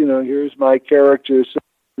because, here's my character, so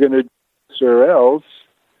we're going to or else.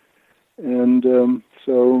 And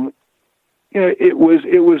so, it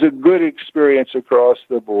was a good experience across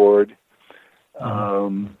the board.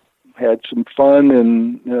 Had some fun,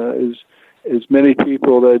 and as many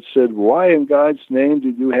people that said, "Why in God's name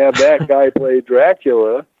did you have that guy play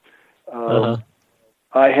Dracula?"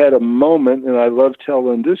 I had a moment, and I love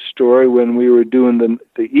telling this story, when we were doing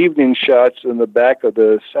the evening shots in the back of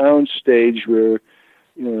the sound stage where,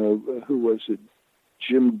 who was it?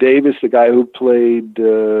 Jim Davis, the guy who played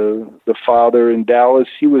the father in Dallas.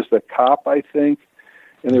 He was the cop, I think.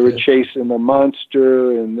 And they were chasing the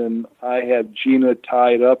monster, and then I had Gina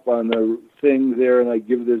tied up on the thing there, and I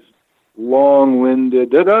give this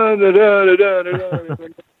long-winded da-da-da-da-da-da-da,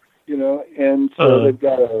 and so they've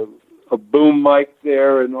got a boom mic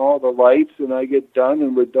there and all the lights, and I get done,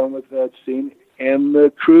 and we're done with that scene, and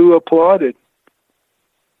the crew applauded.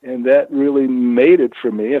 And that really made it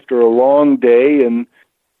for me after a long day and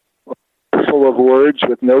full of words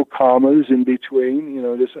with no commas in between,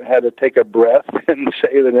 just had to take a breath and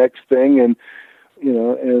say the next thing. And,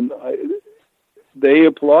 they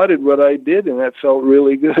applauded what I did, and that felt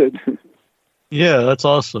really good. Yeah, that's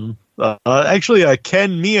awesome. Actually,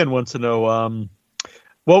 Ken Meehan wants to know,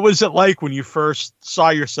 what was it like when you first saw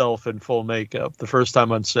yourself in full makeup the first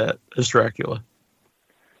time on set as Dracula?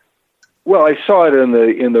 Well, I saw it in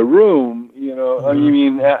the room, I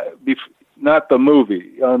mean, not the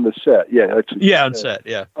movie, on the set. Yeah, on set.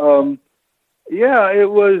 Yeah.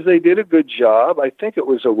 It was. They did a good job. I think it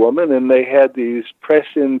was a woman, and they had these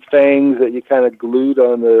press-in fangs that you kind of glued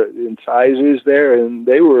on the incisors there, and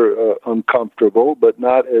they were uncomfortable, but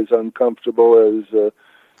not as uncomfortable as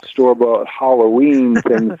store-bought Halloween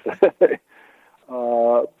things.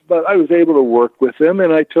 But I was able to work with them,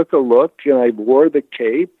 and I took a look, and I wore the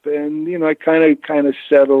cape, and I kind of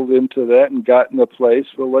settled into that and got in the place.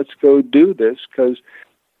 Well, let's go do this, because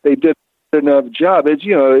they did enough job.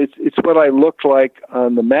 It's what I looked like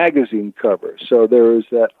on the magazine cover. So there was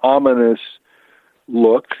that ominous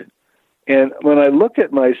look, and when I look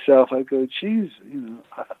at myself, I go, "Geez,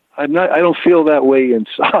 I don't feel that way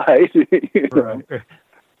inside." Right.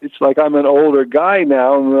 It's like I'm an older guy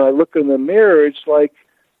now, and when I look in the mirror, it's like,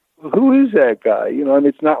 who is that guy?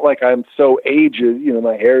 It's not like I'm so aged.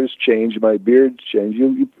 My hair's changed, my beard's changed.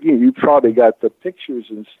 You probably got the pictures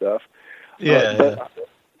and stuff. Yeah.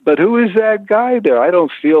 But who is that guy there? I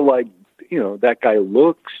don't feel like that guy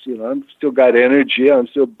looks. I'm still got energy. I'm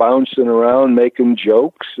still bouncing around, making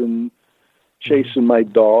jokes and chasing my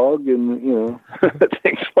dog, and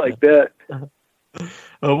things like that.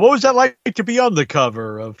 What was that like to be on the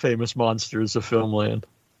cover of Famous Monsters of Filmland?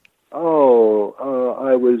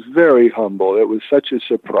 I was very humble. It was such a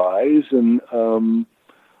surprise, and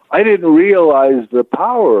I didn't realize the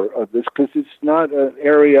power of this, because it's not an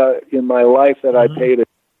area in my life that I paid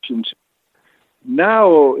attention to.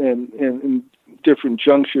 Now, in different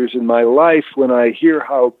junctures in my life, when I hear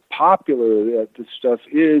how popular that this stuff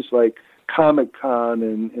is, like Comic-Con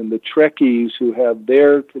and the Trekkies who have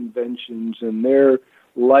their conventions and their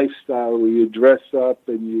lifestyle where you dress up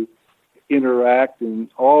and you interact, and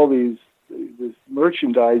all this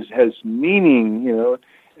merchandise has meaning,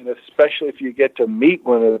 and especially if you get to meet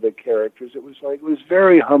one of the characters, it was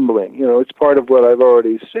very humbling. It's part of what I've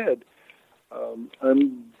already said.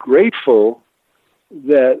 I'm grateful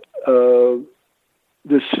that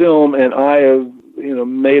this film and I have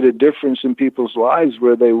made a difference in people's lives,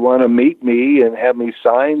 where they want to meet me and have me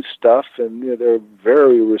sign stuff, and they're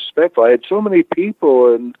very respectful. I had so many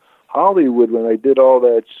people in Hollywood, when I did all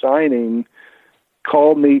that signing,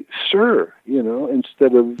 call me sir,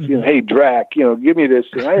 instead of hey Drac, give me this.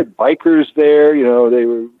 And I had bikers there, they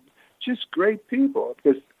were just great people,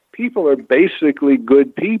 because people are basically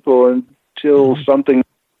good people until something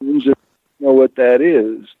happens, and you know what that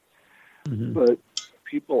is. But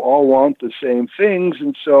people all want the same things,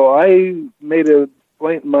 and so I made a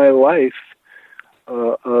point in my life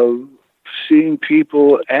of seeing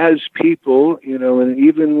people as people, and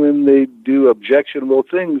even when they do objectionable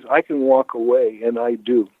things, I can walk away, and I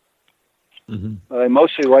do. I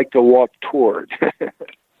mostly like to walk toward.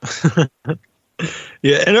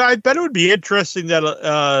 Yeah, and I bet it would be interesting that,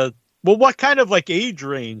 what kind of age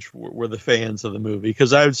range were the fans of the movie?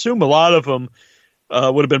 Because I assume a lot of them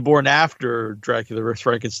would have been born after Dracula vs.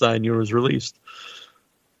 Frankenstein was released.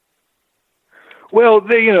 Well,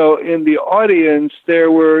 in the audience,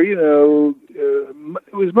 there were,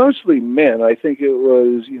 it was mostly men. I think it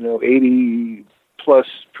was,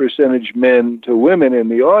 80+% men to women in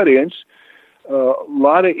the audience. A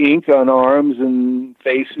lot of ink on arms and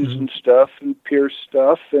faces and stuff, and pierced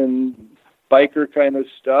stuff, and biker kind of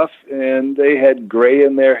stuff. And they had gray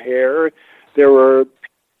in their hair. There were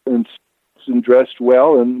and dressed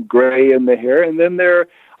well and gray in the hair. And then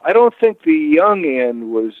I don't think the young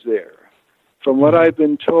Anne was there. From what I've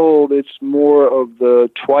been told, it's more of the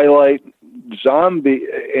Twilight zombie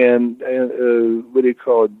and what do you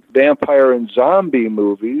call it, vampire and zombie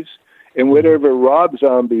movies. And whatever Rob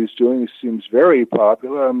Zombie is doing seems very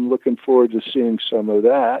popular. I'm looking forward to seeing some of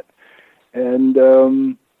that. And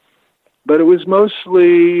but it was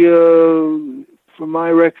mostly, from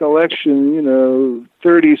my recollection,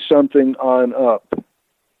 30-something on up.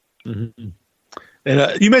 Mm-hmm.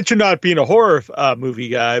 And you mentioned not being a horror movie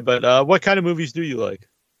guy, but what kind of movies do you like?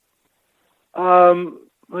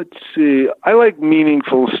 Let's see. I like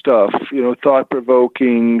meaningful stuff,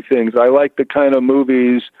 thought-provoking things. I like the kind of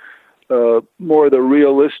movies, more the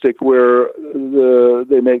realistic, where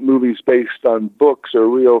they make movies based on books or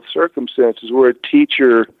real circumstances, where a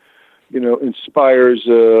teacher, inspires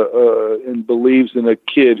and believes in a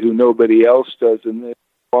kid who nobody else does, and they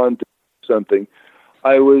go on to something.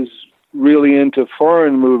 I was really into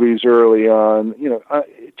foreign movies early on.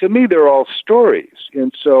 To me, they're all stories,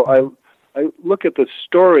 and so I look at the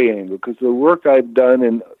story angle, because the work I've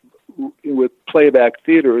done with playback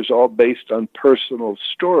theater is all based on personal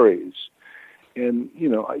stories. And,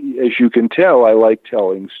 as you can tell, I like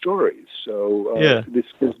telling stories. So this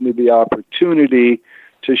gives me the opportunity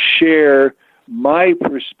to share my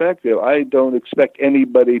perspective. I don't expect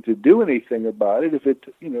anybody to do anything about it. If it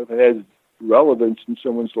has relevance in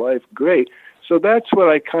someone's life, great. So that's what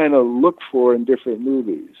I kind of look for in different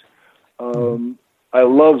movies. I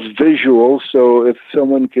love visuals, so if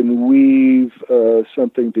someone can weave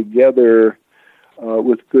something together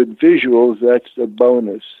with good visuals, that's a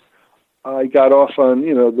bonus. I got off on,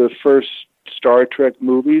 the first Star Trek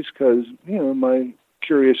movies because, my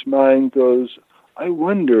curious mind goes, I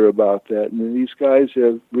wonder about that. And these guys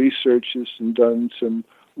have researched this and done some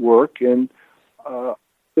work, and I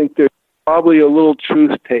think there's probably a little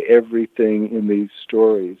truth to everything in these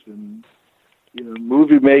stories. And,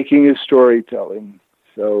 movie making is storytelling.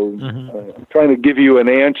 So I'm trying to give you an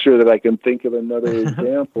answer that I can think of another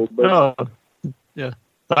example. But yeah.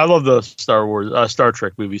 I love the Star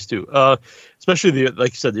Trek movies too, especially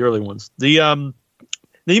like you said, the early ones. Now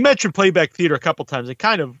you mentioned playback theater a couple times. It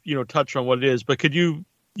kind of touched on what it is, but could you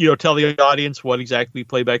tell the audience what exactly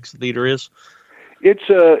playback theater is? It's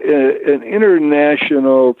an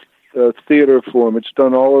international theater form. It's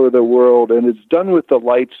done all over the world, and it's done with the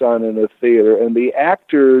lights on in a theater, and the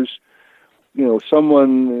actors.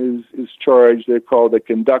 Someone is charged. They're called a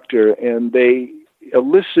conductor, and they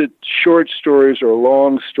elicit short stories or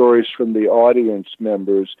long stories from the audience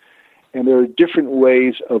members, and there are different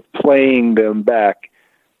ways of playing them back.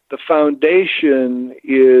 The foundation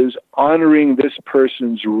is honoring this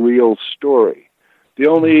person's real story. The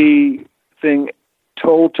only thing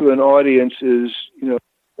told to an audience is,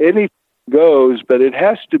 anything goes, but it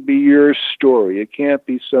has to be your story. It can't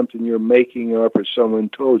be something you're making up or someone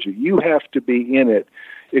told you. You have to be in it.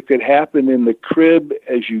 It could happen in the crib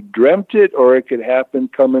as you dreamt it, or it could happen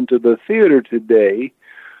coming to the theater today,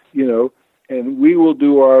 and we will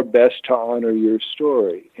do our best to honor your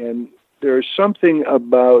story. And there's something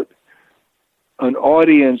about an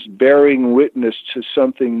audience bearing witness to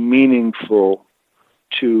something meaningful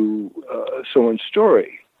to someone's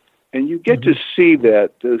story. And you get to see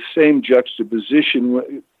that, the same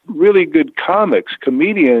juxtaposition. Really good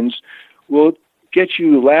comedians will get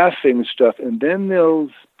you laughing stuff, and then they'll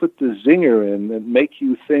put the zinger in and make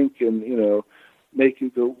you think and, make you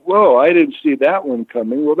go, whoa, I didn't see that one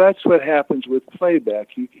coming. Well, that's what happens with playback.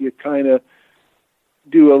 You kind of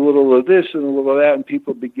do a little of this and a little of that, and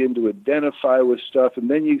people begin to identify with stuff, and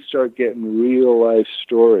then you start getting real-life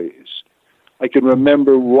stories. I can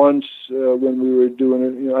remember once when we were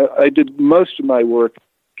doing it, I did most of my work,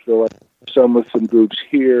 some with some groups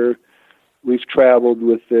here. We've traveled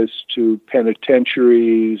with this to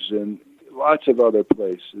penitentiaries and lots of other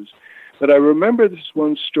places. But I remember this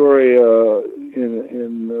one story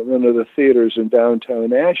in one of the theaters in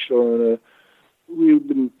downtown Nashville, and we've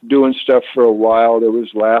been doing stuff for a while. There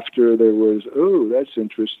was laughter. There was, oh, that's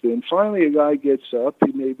interesting. And finally, a guy gets up.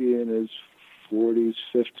 He may be in his 40s,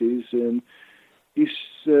 50s, and he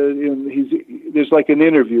said, there's like an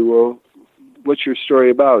interview. Well, what's your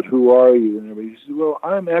story about? Who are you? And everybody says, well,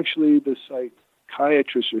 I'm actually the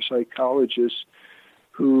psychiatrist or psychologist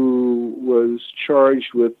who was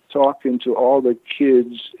charged with talking to all the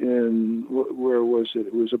kids in, where was it?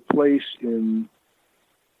 It was a place in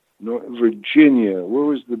Virginia. Where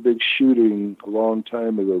was the big shooting a long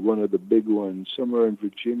time ago? One of the big ones, somewhere in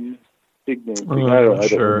Virginia. Big name. I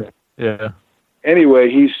don't know. Yeah. Anyway,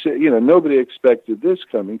 he said, nobody expected this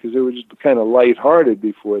coming because it was just kind of lighthearted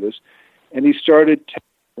before this. And he started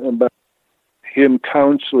telling about him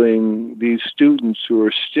counseling these students who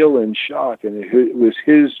are still in shock, and it was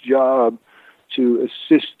his job to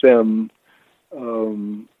assist them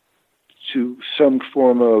to some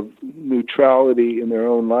form of neutrality in their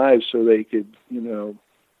own lives so they could,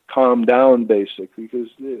 calm down, basically, because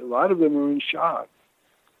a lot of them were in shock.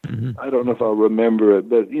 Mm-hmm. I don't know if I'll remember it,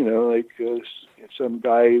 but, some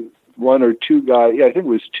guy, one or two guys, I think it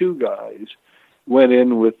was two guys, went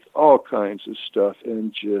in with all kinds of stuff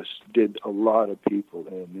and just did a lot of people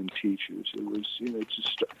in and teachers. It was,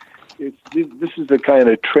 this is the kind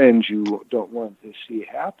of trend you don't want to see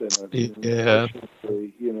happen. Yeah.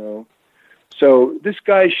 So this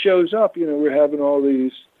guy shows up, we're having all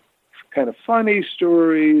these kind of funny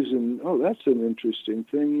stories, and, that's an interesting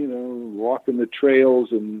thing, walking the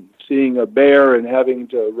trails and seeing a bear and having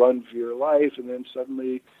to run for your life, and then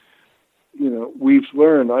suddenly, we've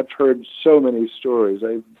learned, I've heard so many stories.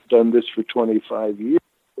 I've done this for 25 years,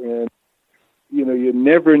 and, you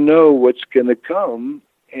never know what's going to come,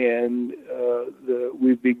 and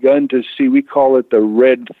we've begun to see, we call it the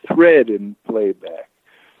red thread in playback.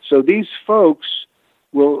 So these folks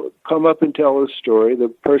will come up and tell a story. The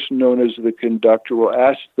person known as the conductor will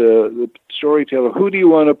ask the storyteller, who do you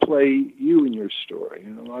want to play you in your story?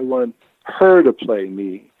 I want her to play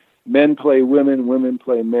me. Men play women, women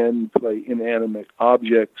play men, play inanimate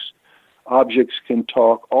objects. Objects can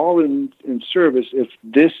talk, all in service. If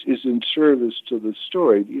this is in service to the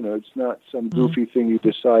story, it's not some goofy thing you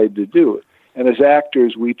decide to do. And as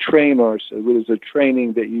actors, we train ourselves. It is a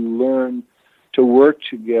training that you learn to work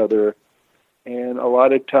together. And a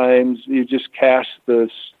lot of times you just cast the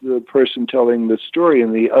person telling the story,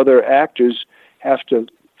 and the other actors have to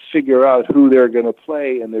figure out who they're going to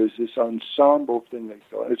play, and there's this ensemble thing that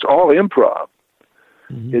goes on. It's all improv.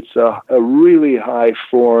 Mm-hmm. It's a really high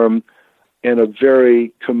form and a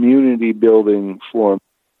very community-building form.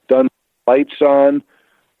 Done lights on.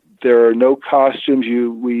 There are no costumes.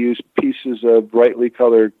 We use pieces of brightly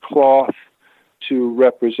colored cloth to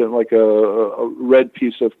represent, like a red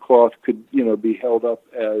piece of cloth could, be held up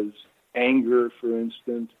as anger, for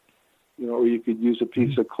instance, or you could use a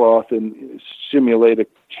piece of cloth and simulate a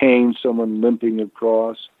cane, someone limping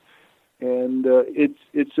across. And it's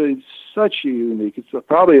such a unique, it's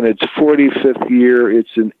probably in its 45th year.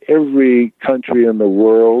 It's in every country in the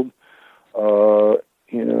world,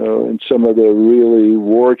 in some of the really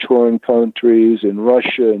war-torn countries, in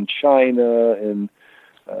Russia and China and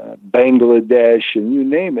Bangladesh, and you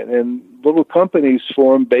name it. And little companies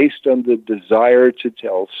form based on the desire to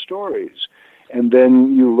tell stories. And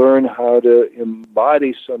then you learn how to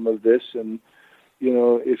embody some of this. And,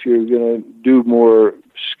 if you're going to do more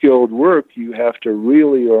skilled work, you have to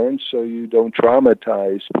really learn so you don't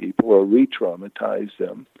traumatize people or re-traumatize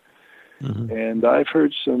them. Mm-hmm. And I've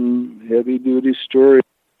heard some heavy-duty stories,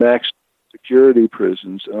 max security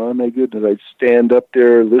prisons. Oh my goodness, I'd stand up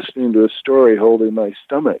there listening to a story holding my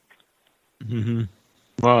stomach. Mm-hmm.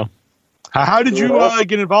 Wow. How did you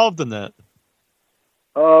get involved in that?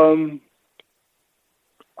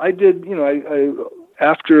 I did, I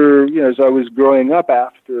after, as I was growing up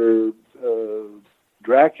after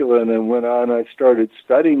Dracula, and then went on, I started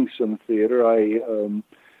studying some theater. I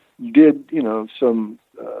did, some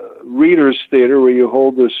reader's theater where you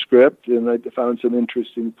hold the script, and I found some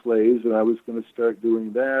interesting plays, and I was going to start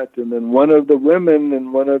doing that. And then one of the women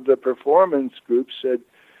in one of the performance groups said,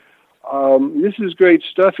 this is great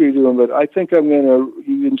stuff you're doing, but I think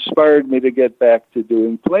you inspired me to get back to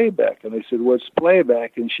doing playback. And I said, what's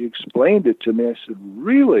playback? And she explained it to me. I said,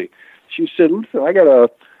 really? She said, listen, I got a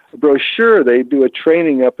brochure. They do a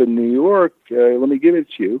training up in New York. Let me give it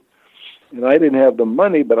to you. And I didn't have the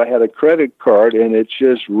money, but I had a credit card, and it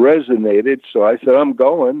just resonated. So I said, I'm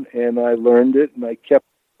going, and I learned it, and I kept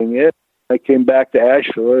doing it. I came back to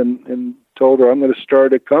Asheville and told her I'm going to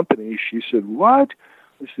start a company. She said, what?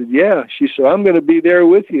 I said, yeah. She said, I'm going to be there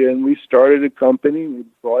with you. And we started a company. We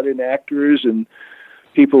brought in actors and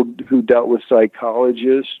people who dealt with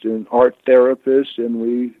psychologists and art therapists, and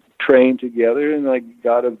we trained together, and I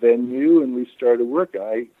got a venue, and we started work.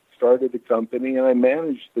 I started the company, and I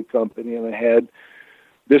managed the company, and I had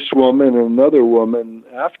this woman and another woman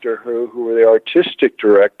after her who were the artistic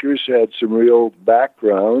directors, had some real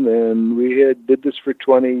background, and we did this for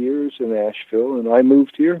 20 years in Asheville, and I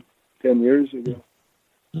moved here 10 years ago.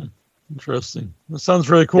 Interesting. That sounds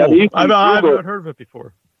really cool. Yeah, I've not heard of it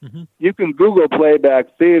before. Mm-hmm. You can Google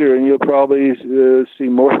playback theater, and you'll probably see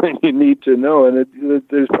more than you need to know, and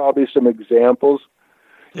there's probably some examples.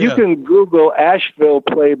 Yeah. You can Google Asheville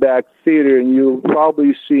Playback Theater, and you'll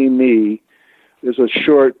probably see me. There's a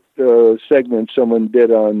short segment someone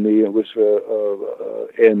did on me. It was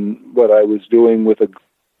in what I was doing with a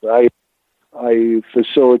guy. I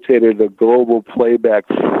facilitated a global playback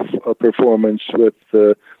performance with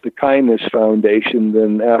the Kindness Foundation,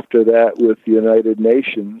 then after that with the United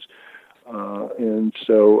Nations. And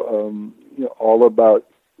so, all about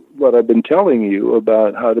what I've been telling you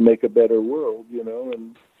about how to make a better world,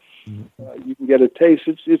 and you can get a taste.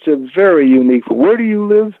 It's a very unique. Where do you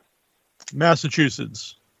live?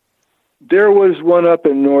 Massachusetts. There was one up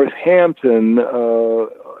in Northampton,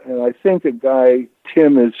 and I think a guy,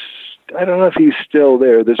 Tim, I don't know if he's still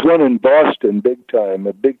there. There's one in Boston, a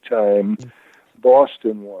big time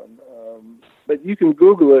Boston one. But you can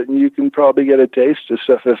Google it, and you can probably get a taste of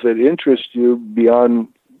stuff if it interests you beyond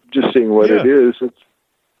just seeing what it is.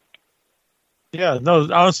 Yeah, no,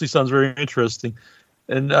 it honestly sounds very interesting.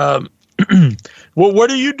 And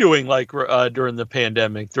what are you doing during the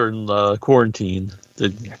pandemic, during the quarantine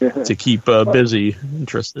to keep busy,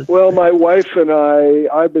 interested? Well, my wife and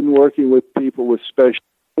I've been working with people with special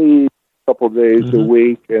needs a couple of days a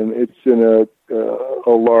week, and it's in a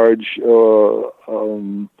large,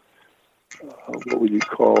 what would you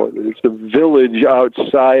call it? It's a village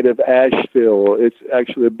outside of Asheville. It's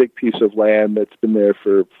actually a big piece of land that's been there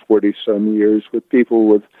for 40-some years with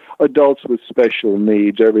adults with special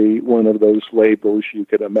needs, every one of those labels you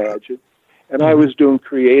could imagine. And I was doing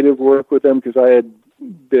creative work with them because I had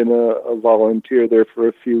been a volunteer there for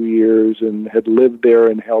a few years and had lived there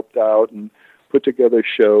and helped out and put together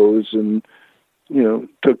shows and,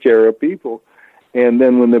 took care of people. And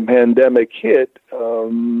then when the pandemic hit,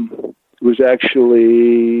 it was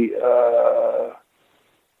actually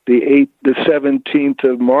the 17th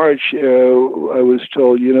of March. I was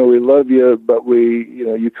told, we love you, but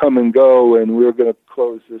you come and go, and we're going to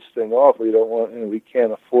close this thing off. We don't want, we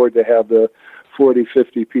can't afford to have the 40,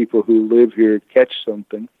 50 people who live here catch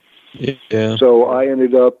something. Yeah. So I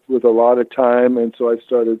ended up with a lot of time, and so I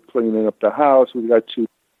started cleaning up the house. We got two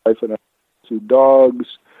dogs,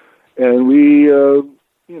 and we.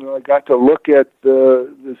 I got to look at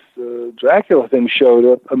this Dracula thing showed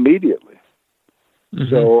up immediately.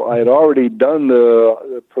 So I had already done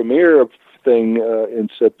the premiere thing in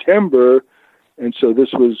September, and so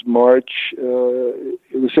this was March. It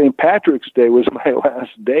was St. Patrick's Day was my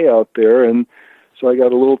last day out there, and so I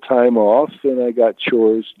got a little time off, and I got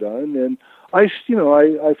chores done, and I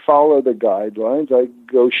follow the guidelines. I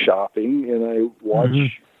go shopping, and I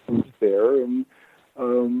watch who's there, and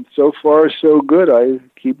so far so good. I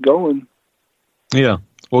keep going. Yeah,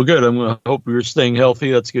 well, good. I hope you're staying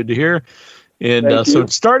healthy. That's good to hear. And so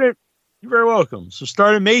it started. You're very welcome. So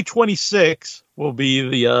starting May 26th will be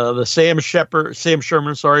the Sam Sherman,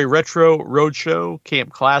 Retro Roadshow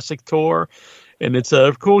Camp Classic Tour. And it's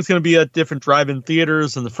cool. It's going to be at different drive-in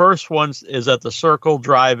theaters. And the first one is at the Circle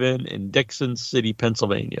Drive-In in Dixon City,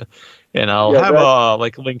 Pennsylvania. And I'll have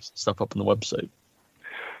links and stuff up on the website.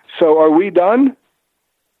 So are we done?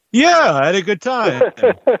 Yeah, I had a good time.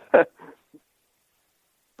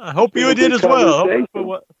 I hope you did as well.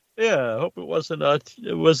 I hope it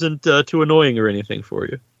wasn't too annoying or anything for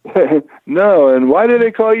you. No, and why do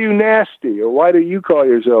they call you nasty, or why do you call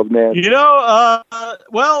yourself nasty?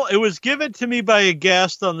 Well, it was given to me by a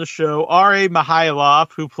guest on the show, R.A.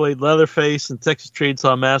 Mihailoff, who played Leatherface in Texas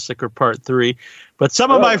Chainsaw Massacre Part 3. But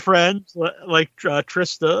some of my friends, like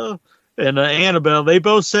Trista and Annabelle, they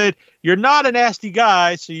both said, you're not a nasty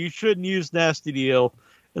guy, so you shouldn't use Nasty Deal.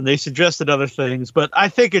 And they suggested other things, but I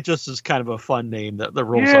think it just is kind of a fun name that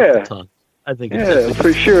rolls off the tongue. I think it's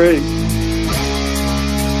for sure.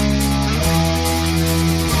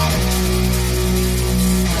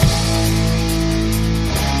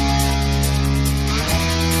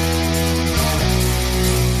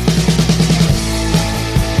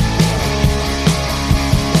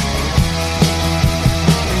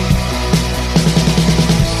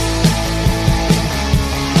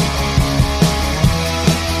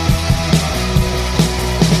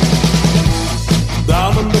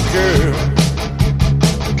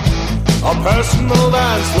 Personal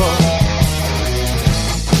dance floor.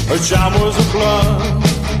 Her charm was a blood,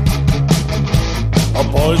 a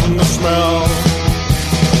poisonous smell.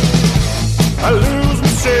 I lose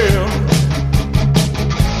myself.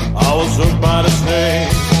 I was hooked by the snake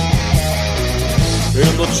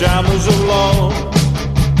in the chambers of love.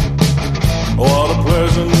 What a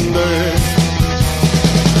pleasant day.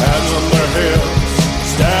 Hands on their hips,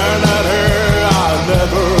 staring at her. I'll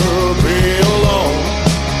never be alone.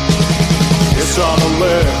 It's on the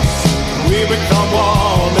list, we become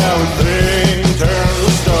one. Everything turns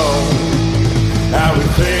to stone.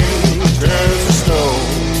 Everything turns to stone.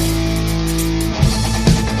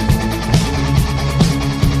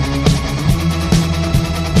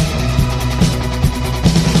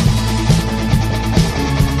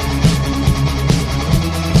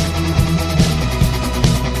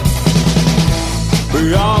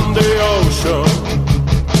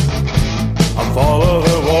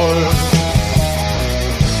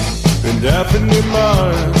 laughing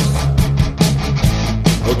demise,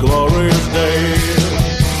 a glorious day.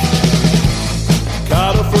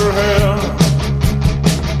 Cut off her hair,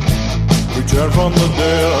 return from the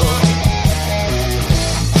dead.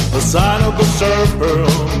 The sign of the serpent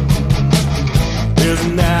is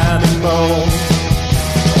an animal.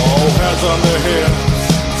 All hands on their heads,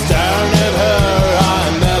 staring at her,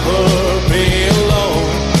 I'll never be alone.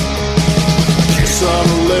 Kiss on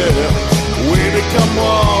the lips, we become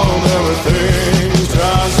one. Everything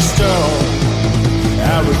turns to stone.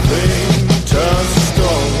 Everything turns to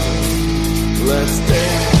stone. Let's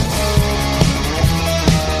dance.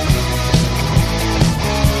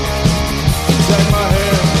 Take my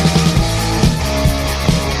hand.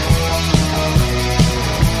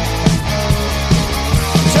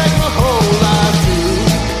 Take my whole life too.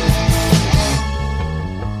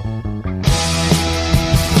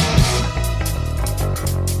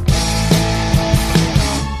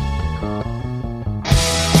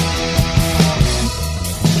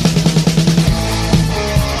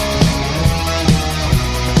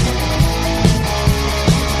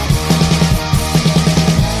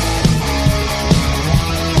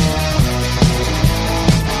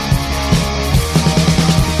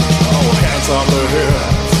 On the hill,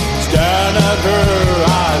 stand at her,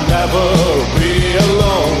 I'll never be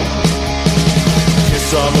alone. Kiss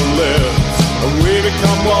on the lips, and we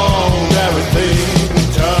become one. Everything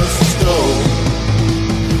turns to stone.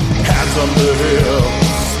 Hands on the hill,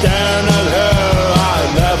 stand at her,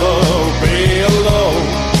 I'll never be alone.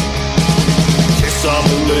 Kiss on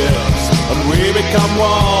the lips, and we become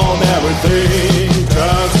one. Everything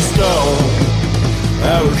turns to stone.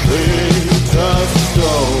 Everything